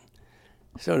 Right.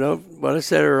 So what I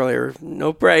said earlier,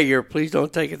 no brag here, please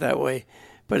don't take it that way.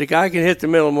 But a guy can hit the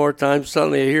middle more times,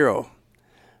 suddenly a hero.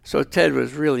 So Ted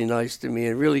was really nice to me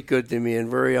and really good to me and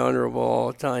very honorable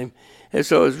all the time. And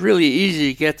so it was really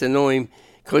easy to get to know him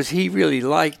because he really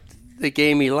liked the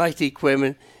game. He liked the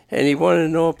equipment, and he wanted to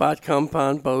know about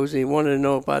compound bows. And he wanted to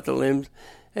know about the limbs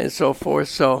and so forth.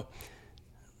 So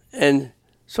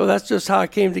that's just how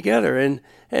it came together.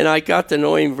 And I got to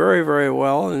know him very, very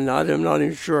well, and I'm not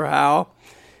even sure how.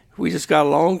 We just got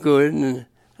along good. And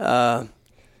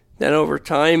then over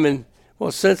time,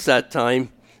 since that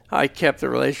time, I kept the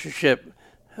relationship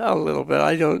a little bit.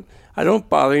 I don't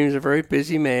bother him. He's a very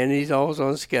busy man. He's always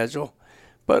on schedule.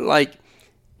 But like,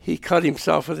 he cut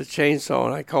himself with a chainsaw,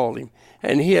 and I called him.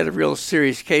 And he had a real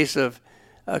serious case of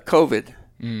COVID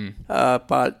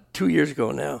about 2 years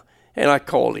ago now. And I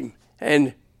called him.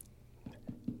 And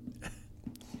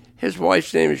his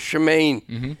wife's name is Shemaine.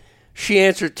 Mm-hmm. She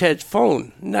answered Ted's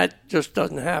phone, and that just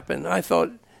doesn't happen. I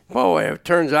thought, boy, it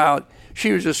turns out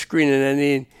she was just screening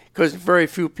anything, because very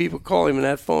few people call him on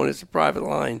that phone. It's a private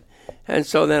line. And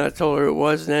so then I told her it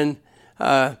was, and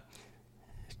then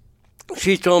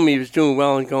she told me he was doing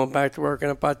well and going back to work,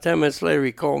 and about 10 minutes later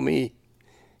he called me.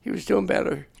 He was doing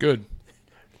better. Good.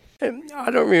 And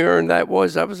I don't remember when that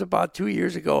was. That was about 2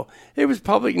 years ago. It was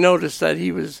public notice that he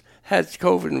had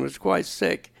COVID and was quite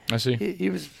sick. I see.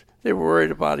 They were worried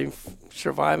about him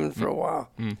surviving for a while.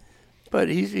 But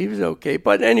he was okay.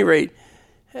 But at any rate,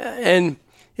 and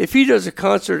if he does a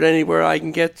concert anywhere I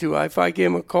can get to, if I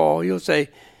give him a call, he'll say,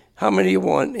 how many you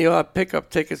want? He'll have pickup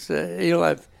tickets. He'll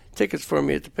have tickets for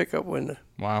me at the pickup window.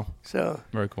 Wow. So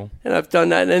very cool. And I've done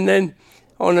that. And then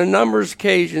on a number of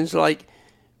occasions, like,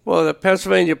 the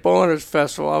Pennsylvania Bowhunters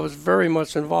Festival, I was very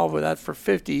much involved with that for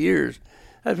 50 years.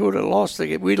 We'd have lost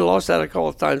that a couple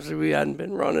of times if we hadn't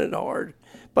been running hard.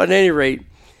 But at any rate,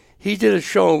 he did a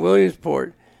show in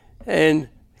Williamsport, and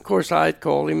of course I had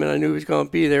called him and I knew he was going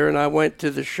to be there, and I went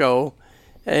to the show,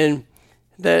 and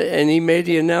he made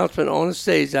the announcement on the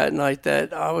stage that night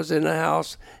that I was in the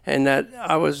house and that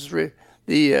I was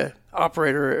the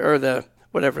operator, or the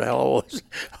whatever the hell it was,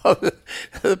 of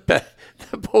the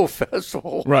bow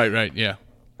festival. Right, yeah.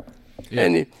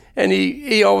 And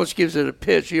he always gives it a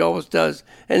pitch. He always does.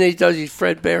 And he does his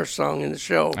Fred Bear song in the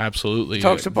show. Absolutely. He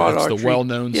talks about That's archery. the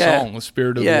well-known song, The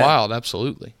Spirit of the Wild.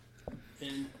 Absolutely.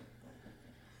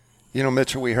 You know,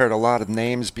 Mitchell, we heard a lot of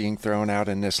names being thrown out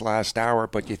in this last hour,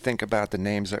 but you think about the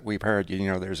names that we've heard.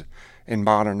 There's in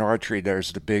modern archery,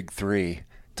 there's the big three: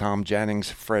 Tom Jennings,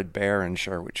 Fred Bear, and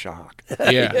Sherwood Schoch.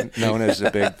 Yeah. Known as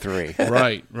the big three.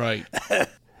 Right.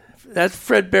 That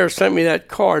Fred Bear sent me that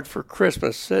card for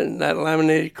Christmas, and that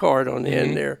laminated card on the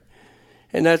end there.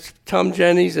 And that's Tom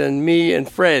Jennings and me and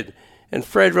Fred. And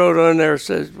Fred wrote on there,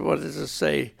 says, what does it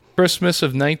say? Christmas of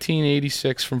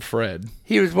 1986 from Fred.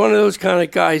 He was one of those kind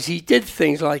of guys. He did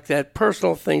things like that,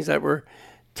 personal things that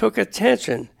took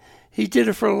attention. He did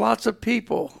it for lots of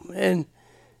people, and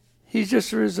he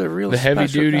just was a real special guy. The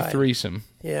heavy-duty threesome.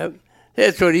 Yeah,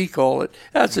 that's what he called it.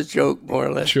 That's a joke, more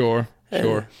or less. Sure.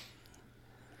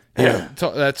 Yeah,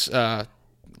 that's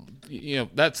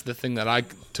that's the thing that I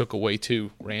took away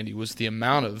too, Randy, was the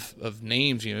amount of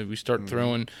names. We start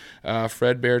throwing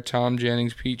Fred Bear, Tom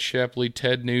Jennings, Pete Shepley,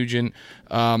 Ted Nugent.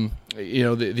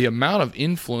 The amount of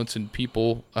influence in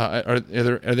people. Are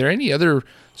there any other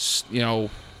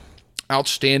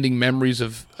outstanding memories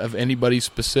of anybody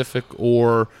specific,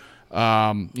 or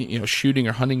shooting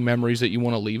or hunting memories that you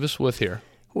want to leave us with here?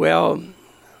 Well,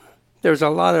 there's a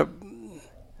lot of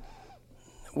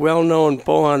well-known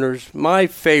bow hunters. My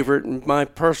favorite and my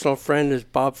personal friend is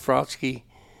Bob Frotsky,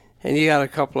 and he got a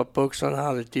couple of books on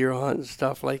how to deer hunt and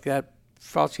stuff like that.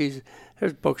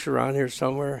 There's books around here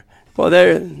somewhere. Well,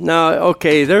 there's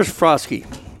Frotsky.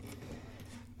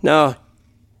 Now,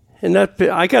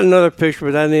 I got another picture,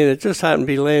 but it just happened to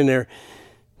be laying there.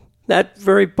 That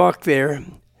very buck there,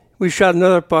 we shot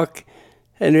another buck,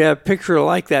 and we have a picture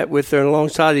like that with them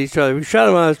alongside each other. We shot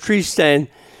him on a tree stand.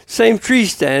 Same tree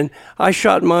stand. I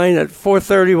shot mine at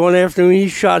 4:30 one afternoon. He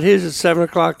shot his at 7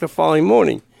 o'clock the following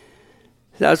morning.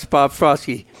 That's Bob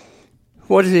Frotsky.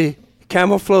 What is he?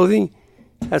 Camel clothing?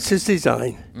 That's his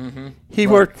design. Mm-hmm. He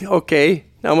worked, okay.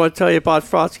 Now I'm going to tell you about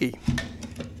Frotsky.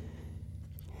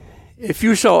 If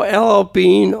you saw LL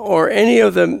Bean or any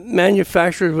of the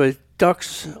manufacturers with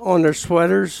ducks on their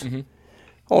sweaters,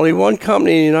 only one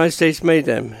company in the United States made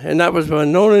them, and that was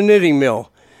Winona Knitting Mill.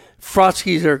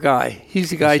 Frotsky's their guy.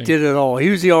 He's the guy who did it all. He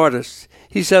was the artist.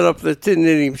 He set up the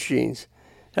knitting machines.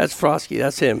 That's Frotsky.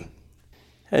 That's him.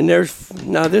 And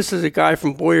this is a guy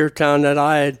from Boyertown that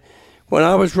I had, when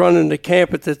I was running the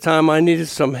camp at the time, I needed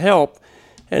some help.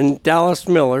 And Dallas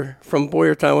Miller from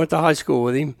Boyertown, went to high school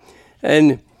with him.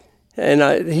 And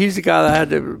he's the guy that I had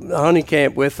the hunting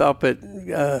camp with up at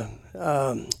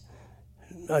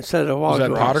I said it a while Was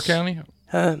that ago. Potter County?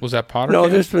 Huh? Was that Potter No,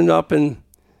 County? this one up in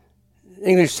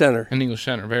English Center. In English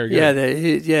Center. Very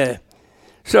good. Yeah.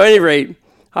 So at any rate,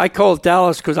 I called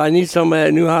Dallas because I need somebody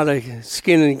that knew how to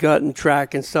skin and gut and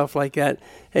track and stuff like that.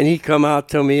 And he come out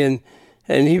to me,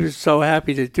 and he was so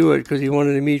happy to do it because he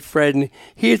wanted to meet Fred. And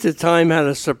he at the time had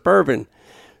a Suburban.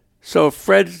 So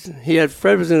Fred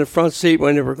was in the front seat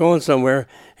when they were going somewhere,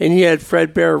 and he had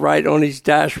Fred Bear right on his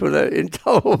dash with an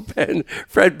indelible pen.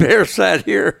 Fred Bear sat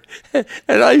here,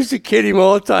 and I used to kid him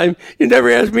all the time. You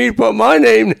never asked me to put my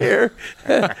name there.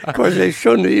 Of course, they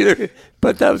shouldn't either,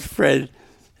 but that was Fred,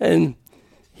 and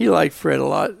he liked Fred a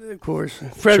lot. Of course,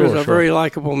 Fred was a very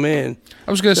likable man.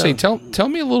 I was going to say, tell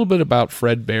me a little bit about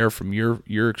Fred Bear from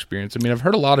your experience. I mean, I've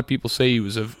heard a lot of people say he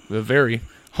was a very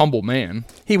humble man.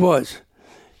 He was.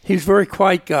 He was a very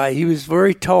quiet guy. He was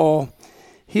very tall.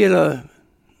 He had got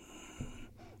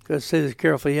to say this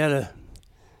carefully, I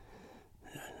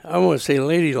don't want to say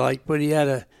ladylike, but he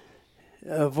had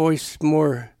a voice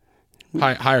more...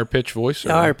 Higher pitched voice?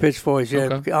 Higher pitched voice, yeah.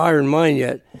 Okay. Higher than mine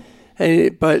yet.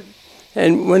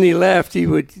 And when he laughed, he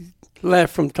would laugh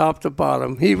from top to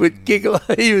bottom. He would giggle.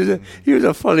 He was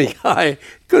a funny guy.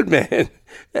 Good man.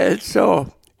 And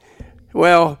so,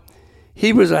 well...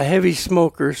 He was a heavy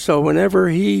smoker, so whenever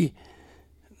he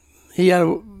had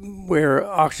to wear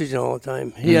oxygen all the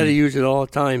time. He had to use it all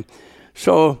the time.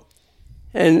 So,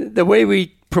 and the way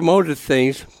we promoted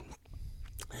things,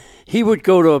 he would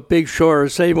go to a big show or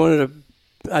say he wanted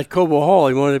to, at Cobo Hall,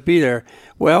 he wanted to be there.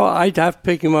 Well, I'd have to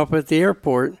pick him up at the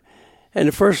airport, and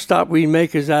the first stop we'd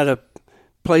make is at a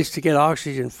place to get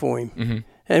oxygen for him. Mm-hmm.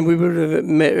 And we would have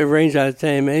arranged that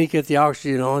time, and he'd get the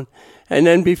oxygen on. And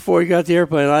then before he got the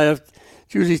airplane, I'd have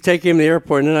usually take him to the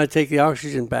airport, and then I'd take the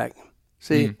oxygen back.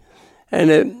 See?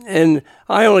 And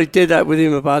I only did that with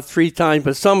him about 3 times,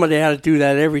 but somebody had to do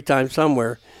that every time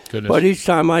somewhere. Goodness. But each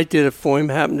time I did it for him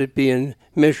happened to be in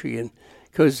Michigan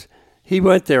because he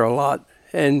went there a lot.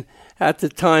 And at the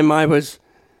time I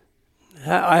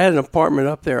had an apartment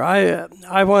up there.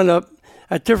 I wound up,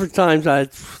 at different times I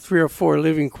had 3 or 4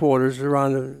 living quarters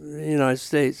around the United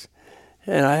States.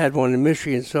 And I had one in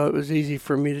Michigan, so it was easy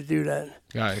for me to do that.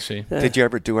 Yeah, I see. Did you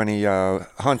ever do any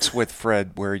hunts with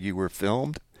Fred where you were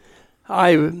filmed?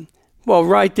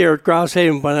 Right there at Grouse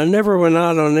Haven, but I never went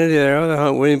out on any of the other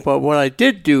hunt with him. But what I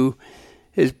did do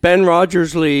is Ben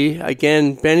Rogers Lee,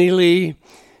 again, Ben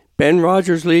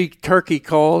Rogers Lee turkey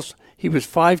calls. He was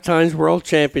 5 times world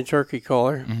champion turkey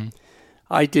caller. Mm-hmm.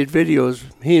 I did videos.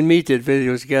 He and me did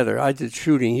videos together. I did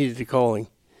shooting. He did the calling.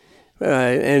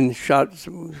 And shot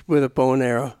with a bow and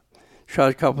arrow. Shot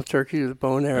a couple turkeys with a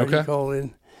bow and arrow. Okay. He called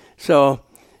in. So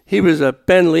he was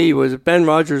Ben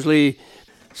Rogers Lee.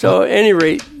 So at any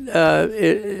rate,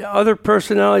 other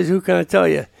personalities, who can I tell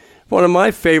you? One of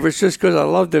my favorites, just because I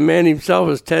love the man himself,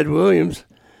 is Ted Williams.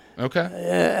 Okay.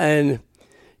 And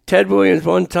Ted Williams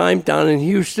one time down in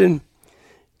Houston,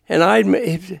 and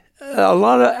a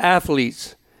lot of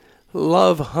athletes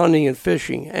love hunting and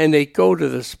fishing, and they go to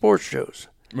the sports shows.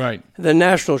 Right. The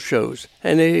national shows.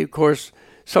 And they, of course,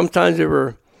 sometimes they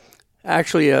were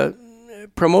actually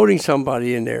promoting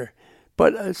somebody in there.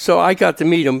 But so I got to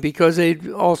meet them because they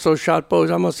also shot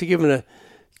bows. I must have given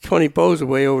 20 bows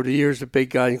away over the years, the big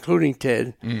guy, including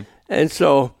Ted. Mm. And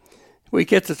so we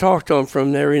get to talk to them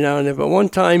from every now and then. But one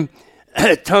time,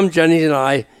 Tom Jennings and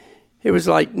I, it was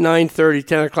like 9:30,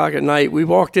 10 o'clock at night. We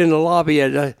walked in the lobby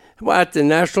at the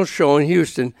national show in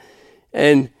Houston,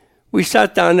 and we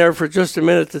sat down there for just a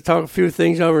minute to talk a few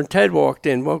things over, and Ted walked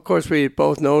in. Well, of course, we had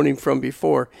both known him from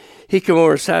before. He came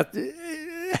over and sat,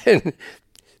 and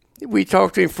we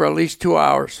talked to him for at least 2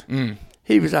 hours. Mm.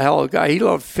 He was a hell of a guy. He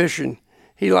loved fishing.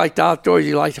 He liked outdoors.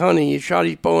 He liked hunting. He shot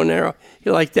his bow and arrow. He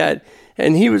liked that.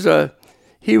 And he was a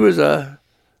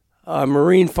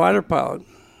Marine fighter pilot.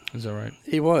 Is that right?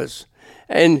 He was.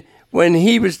 And when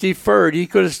he was deferred, he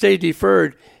could have stayed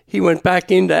deferred. He went back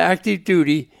into active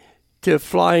duty to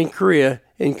fly in Korea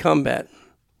in combat.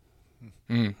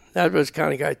 Mm. That was the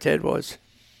kind of guy Ted was.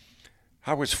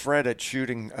 How was Fred at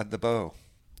shooting at the bow?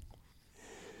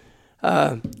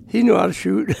 He knew how to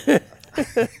shoot.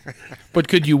 But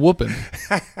could you whoop him?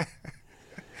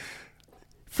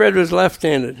 Fred was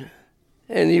left-handed,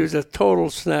 and he was a total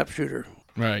snap shooter.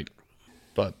 Right.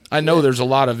 But I know there's a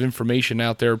lot of information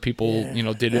out there. People,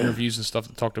 did interviews and stuff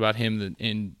that talked about him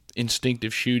in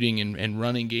instinctive shooting and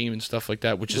running game and stuff like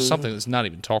that, which is something that's not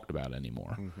even talked about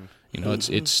anymore.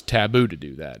 Mm-hmm. It's taboo to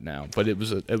do that now, but it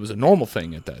was a normal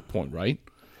thing at that point, right?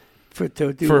 For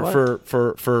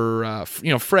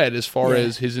Fred, as far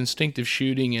as his instinctive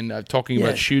shooting and talking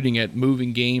about shooting at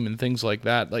moving game and things like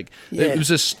that,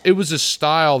 it was a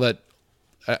style that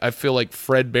I feel like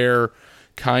Fred Bear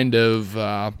kind of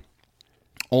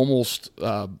almost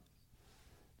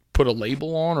put a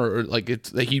label on, or like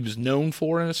it's that he was known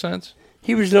for in a sense?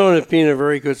 He was known as being a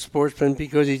very good sportsman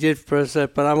because he did press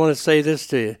that. But I want to say this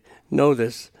to you. Know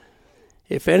this.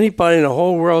 If anybody in the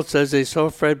whole world says they saw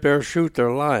Fred Bear shoot,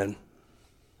 they're lying.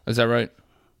 Is that right?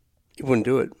 He wouldn't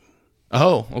do it.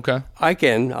 Oh, okay.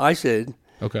 I said.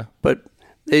 Okay. But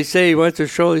they say he went to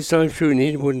show his son shooting.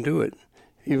 He wouldn't do it.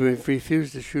 He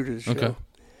refused to shoot at the show. Okay.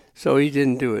 So he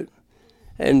didn't do it.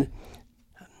 And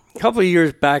a couple of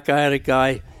years back, I had a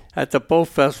guy at the boat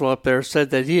festival up there said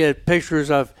that he had pictures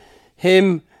of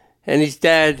him and his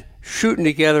dad shooting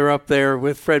together up there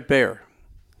with Fred Bear.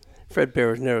 Fred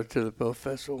Bear was never to the boat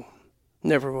festival.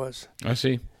 Never was. I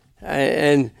see.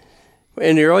 And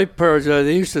in the early periods,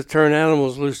 they used to turn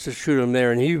animals loose to shoot them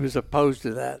there, and he was opposed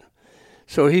to that.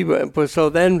 So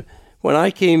then when I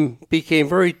became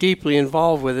very deeply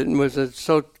involved with it and was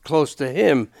so close to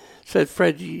him, said,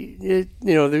 Fred, they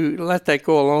let that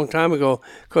go a long time ago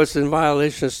because it's in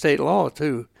violation of state law,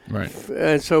 too. Right.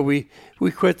 And so we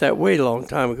quit that way a long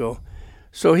time ago.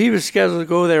 So he was scheduled to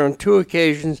go there on 2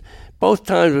 occasions. Both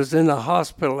times was in the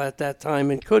hospital at that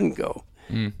time and couldn't go.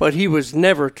 But he was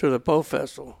never to the boat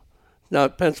festival. Now,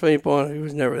 Pennsylvania Boat, he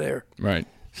was never there. Right.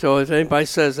 So if anybody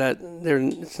says that,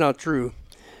 it's not true.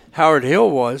 Howard Hill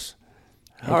was.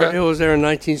 Howard Hill was there in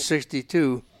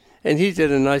 1962, and he did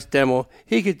a nice demo.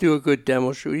 He could do a good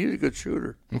demo shoot. He was a good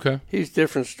shooter. Okay. He's a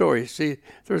different story. See,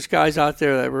 there's guys out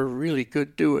there that were really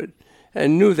good do it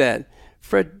and knew that.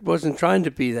 Fred wasn't trying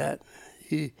to be that.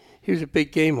 He was a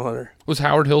big game hunter. Was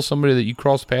Howard Hill somebody that you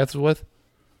crossed paths with?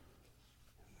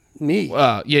 Me?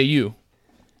 Yeah, you.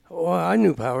 Oh, I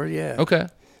knew Howard, yeah. Okay.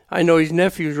 I know his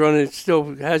nephew's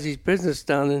still has his business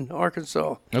down in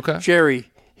Arkansas. Okay. Jerry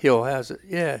Hill has it.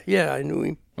 Yeah, I knew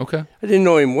him. Okay. I didn't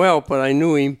know him well, but I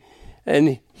knew him.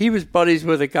 And he was buddies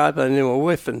with a guy by the name of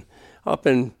Whiffen up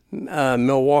in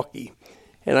Milwaukee.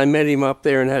 And I met him up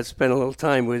there and had spent a little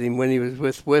time with him when he was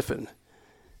with Whiffen.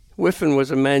 Whiffen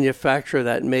was a manufacturer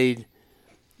that made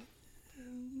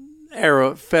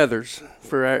arrow feathers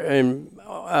for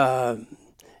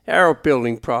arrow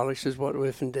building products is what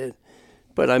Whiffen did.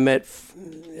 But I met,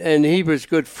 and he was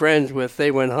good friends with,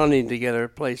 they went hunting together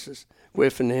at places,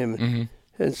 Whiffen and him. Mm-hmm.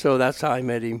 And so that's how I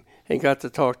met him and got to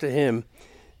talk to him.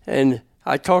 And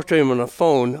I talked to him on the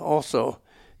phone also,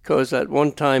 because at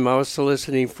one time I was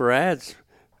soliciting for ads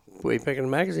way back in the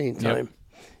magazine time.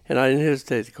 Yep. And I didn't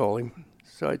hesitate to call him.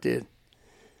 So I did.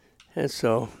 And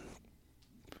so.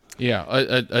 Yeah,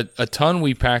 a ton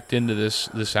we packed into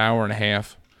this hour and a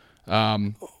half.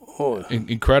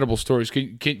 Incredible stories.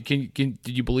 Did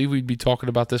you believe we'd be talking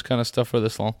about this kind of stuff for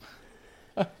this long?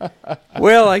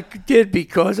 Well, I did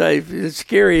because it's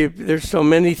scary. There's so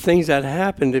many things that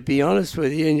happen, to be honest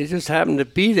with you, and you just happen to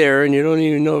be there and you don't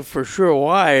even know for sure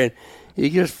why. And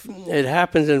it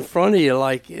happens in front of you,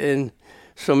 and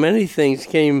so many things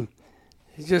came.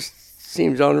 It just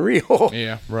seems unreal.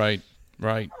 Yeah, right.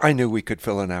 I knew we could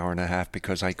fill an hour and a half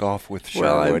because I golf with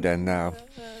Sherwood, and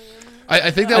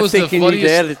I think that was the funniest. You need to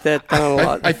edit that down a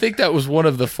lot. I think that was one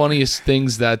of the funniest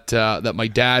things that my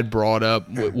dad brought up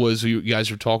was you guys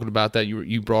were talking about that.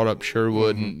 You brought up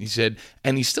Sherwood, and he said,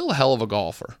 and he's still a hell of a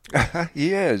golfer.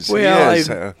 He is. Well, he is.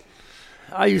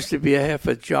 I used to be a half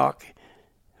a jock.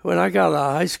 When I got out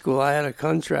of high school, I had a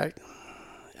contract.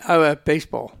 I had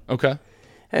baseball. Okay.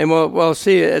 And well,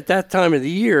 see, at that time of the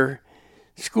year,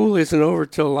 school isn't over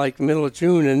till like middle of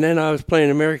June, and then I was playing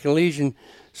American Legion,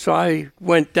 so I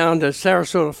went down to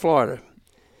Sarasota, Florida,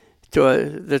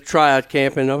 to the tryout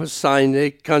camp, and I was signed.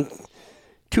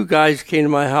 Two guys came to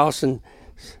my house and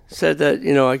said that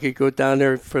I could go down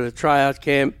there for the tryout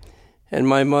camp, and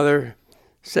my mother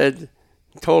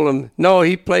told him, no,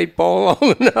 he played ball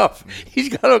long enough. He's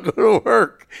got to go to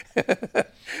work.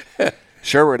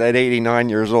 Sherwood, at 89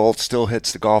 years old, still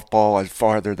hits the golf ball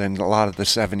farther than a lot of the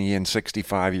 70 and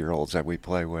 65-year-olds that we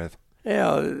play with.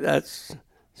 Yeah, that's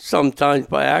sometimes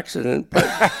by accident. But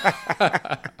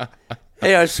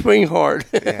hey, I swing hard.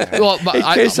 Yeah. Well,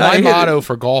 my motto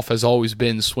for golf has always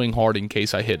been swing hard in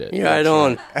case I hit it. Yeah, I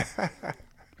don't.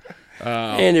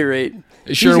 At any rate,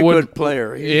 Sherwood, he's a good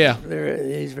player.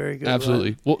 He's very good.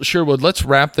 Absolutely. Well, Sherwood, let's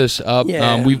wrap this up.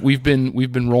 Yeah. We've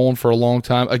been rolling for a long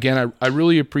time. Again, I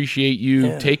really appreciate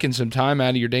you taking some time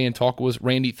out of your day and talking with us.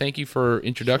 Randy, thank you for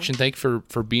introduction. Thank you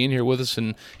for being here with us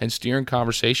and steering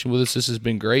conversation with us. This has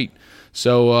been great.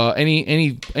 So,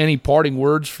 any parting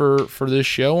words for this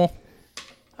show?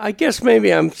 I guess maybe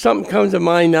something comes to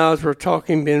mind now as we're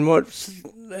talking.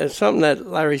 Something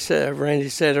that Randy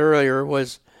said earlier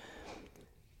was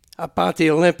about the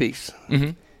Olympics.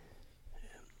 Mm-hmm.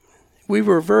 We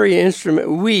were very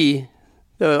the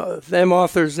them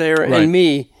authors there Right. and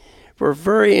me were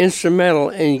very instrumental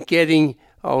in getting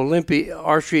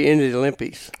archery into the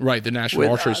Olympics. Right, the National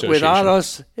Archery Association. Without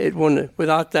us, it wouldn't.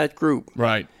 Without that group,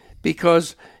 Right.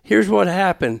 because here's what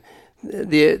happened: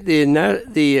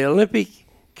 the Olympic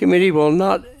Committee will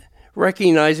not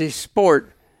recognize a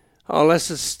sport unless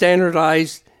it's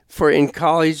standardized in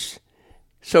college.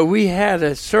 So we had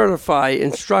to certify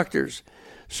instructors.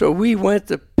 So we went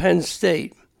to Penn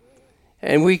State,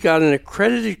 and we got an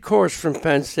accredited course from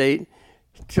Penn State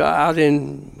out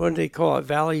in, what do they call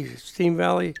it, Steam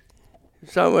Valley?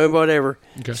 Something, whatever.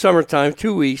 Okay. Summertime,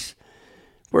 2 weeks,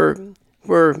 where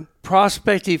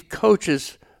prospective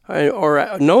coaches,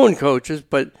 or known coaches,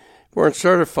 but weren't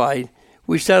certified.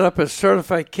 We set up a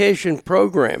certification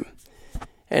program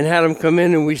and had them come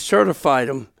in, and we certified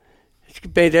them.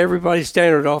 Made everybody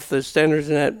standard off the standards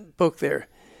in that book there.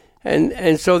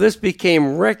 And so this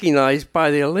became recognized by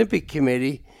the Olympic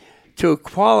Committee to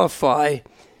qualify.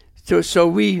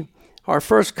 Our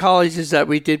first colleges that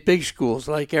we did big schools,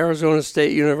 like Arizona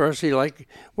State University, like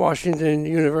Washington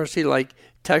University, like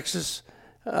Texas,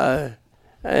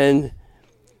 and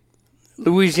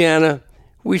Louisiana,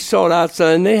 we sold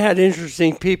outside, and they had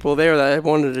interesting people there that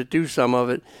wanted to do some of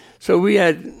it. So we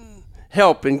had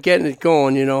help in getting it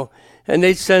going, and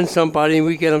they'd send somebody and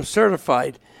we get them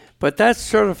certified. But that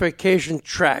certification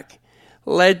track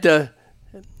led to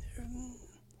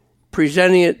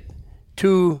presenting it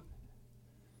to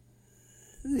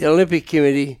the Olympic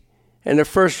Committee, and the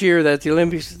first year that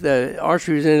the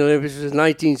archery was in the Olympics was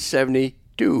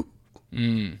 1972.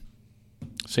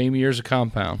 Same year as a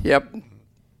compound. Yep.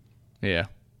 Yeah.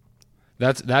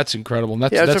 That's incredible. And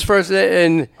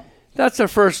that's the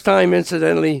first time,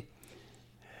 incidentally,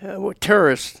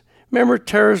 terrorists. Remember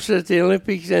terrorists at the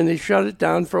Olympics, and they shut it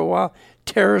down for a while?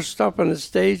 Terrorists up on the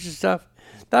stage and stuff.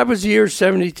 That was the year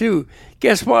 72.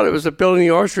 Guess what? It was the building the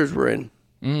archers were in.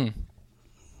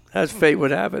 As fate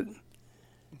would have it.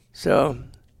 So,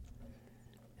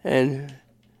 and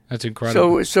that's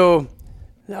incredible. So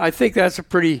I think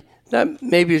that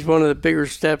maybe is one of the bigger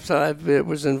steps that I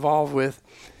was involved with.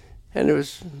 And it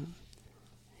was,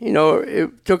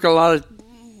 it took a lot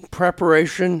of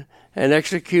preparation and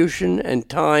execution and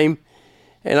time.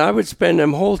 And I would spend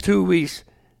them whole 2 weeks,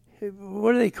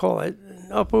 what do they call it?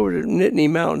 Up over the Nittany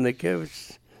Mountain. It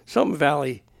was something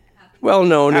valley. Well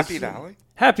known. Happy Valley?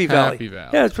 Happy Valley. Yeah,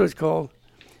 that's what it's called.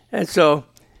 And so,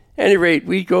 at any rate,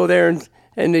 we'd go there,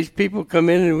 and these people come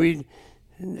in, and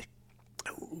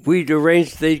we'd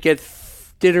arrange, they'd get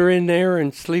dinner in there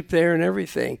and sleep there and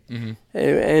everything,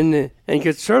 and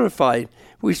get certified.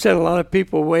 We sent a lot of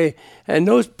people away, and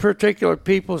those particular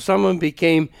people, some of them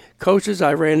became coaches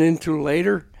I ran into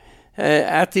later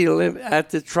at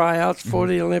the tryouts for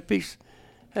the Olympics,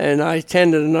 and I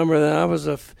attended a number of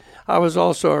them. I was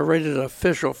also a rated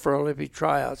official for Olympic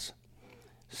tryouts,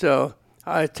 so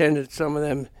I attended some of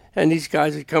them, and these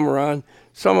guys had come around.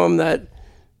 Some of them that,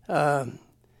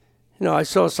 I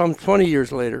saw some 20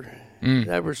 years later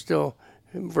that were still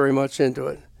very much into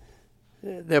it.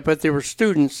 But they were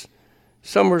students.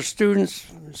 Some were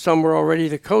students. Some were already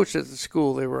the coach at the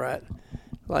school they were at.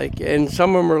 And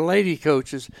some of them were lady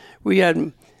coaches. We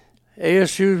had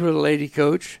ASU was a lady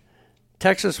coach.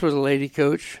 Texas was a lady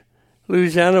coach.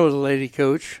 Louisiana was a lady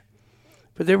coach.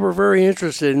 But they were very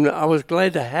interested, and I was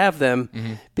glad to have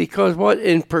them because what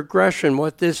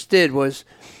this did was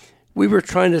we were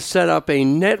trying to set up a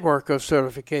network of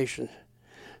certification.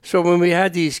 So when we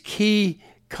had these key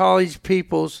college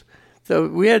peoples,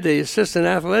 we had the assistant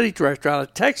athletic director out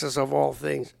of Texas, of all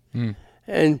things.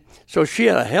 And so she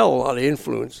had a hell of a lot of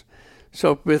influence.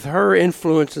 So with her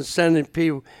influence and sending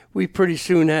people, we pretty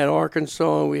soon had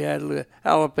Arkansas, and we had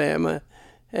Alabama,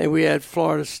 and we had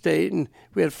Florida State, and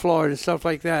we had Florida and stuff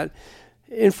like that.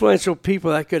 Influential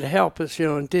people that could help us,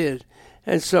 and did.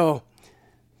 And so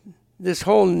this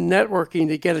whole networking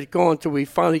to get it going until we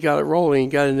finally got it rolling,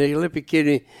 got in the Olympic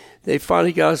Committee, they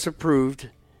finally got us approved.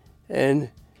 And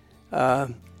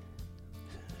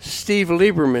Steve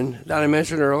Lieberman, that I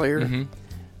mentioned earlier,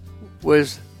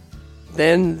 was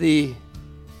then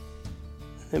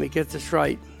let me get this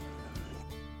right.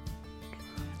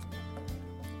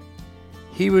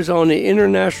 He was on the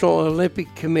International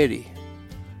Olympic Committee,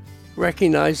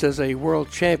 recognized as a world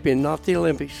champion, not the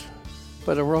Olympics,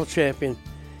 but a world champion.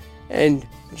 And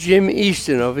Jim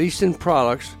Easton of Easton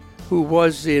Products, who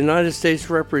was the United States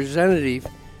representative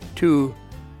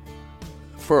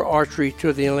for archery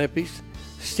to the Olympics,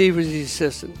 Steve was the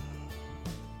assistant.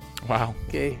 Wow.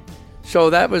 Okay. So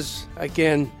that was,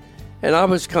 again, and I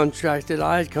was contracted.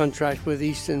 I had contract with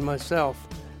Easton myself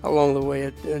along the way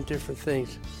at different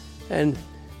things. And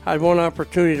I had one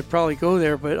opportunity to probably go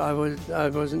there, but I was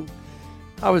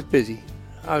busy.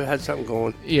 I had something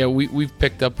going. Yeah, we've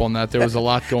picked up on that. There was a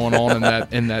lot going on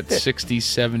in that 60s,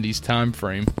 70s time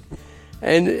frame.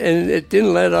 And it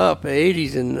didn't let up.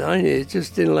 80s and 90s, it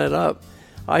just didn't let up.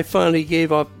 I finally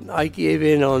gave up. I gave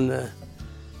in on the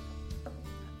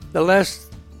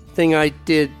last thing I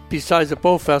did besides the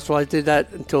bow festival. I did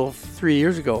that until 3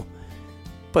 years ago.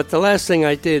 But the last thing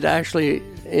I did actually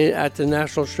at the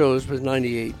national shows was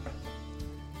 98.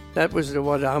 That was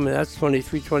that's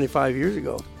 25 years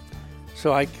ago.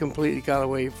 So I completely got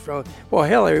away from. Well,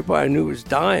 hell, everybody I knew was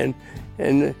dying,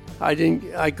 and I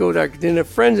didn't have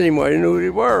friends anymore. I didn't know who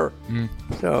they were.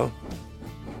 So.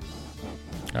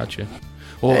 Gotcha.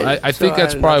 Well, I think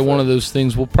that's probably one of those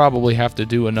things. We'll probably have to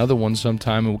do another one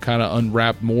sometime, and we'll kind of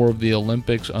unwrap more of the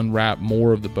Olympics, unwrap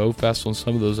more of the bow festival, and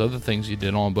some of those other things you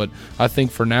did on. But I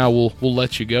think for now we'll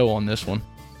let you go on this one.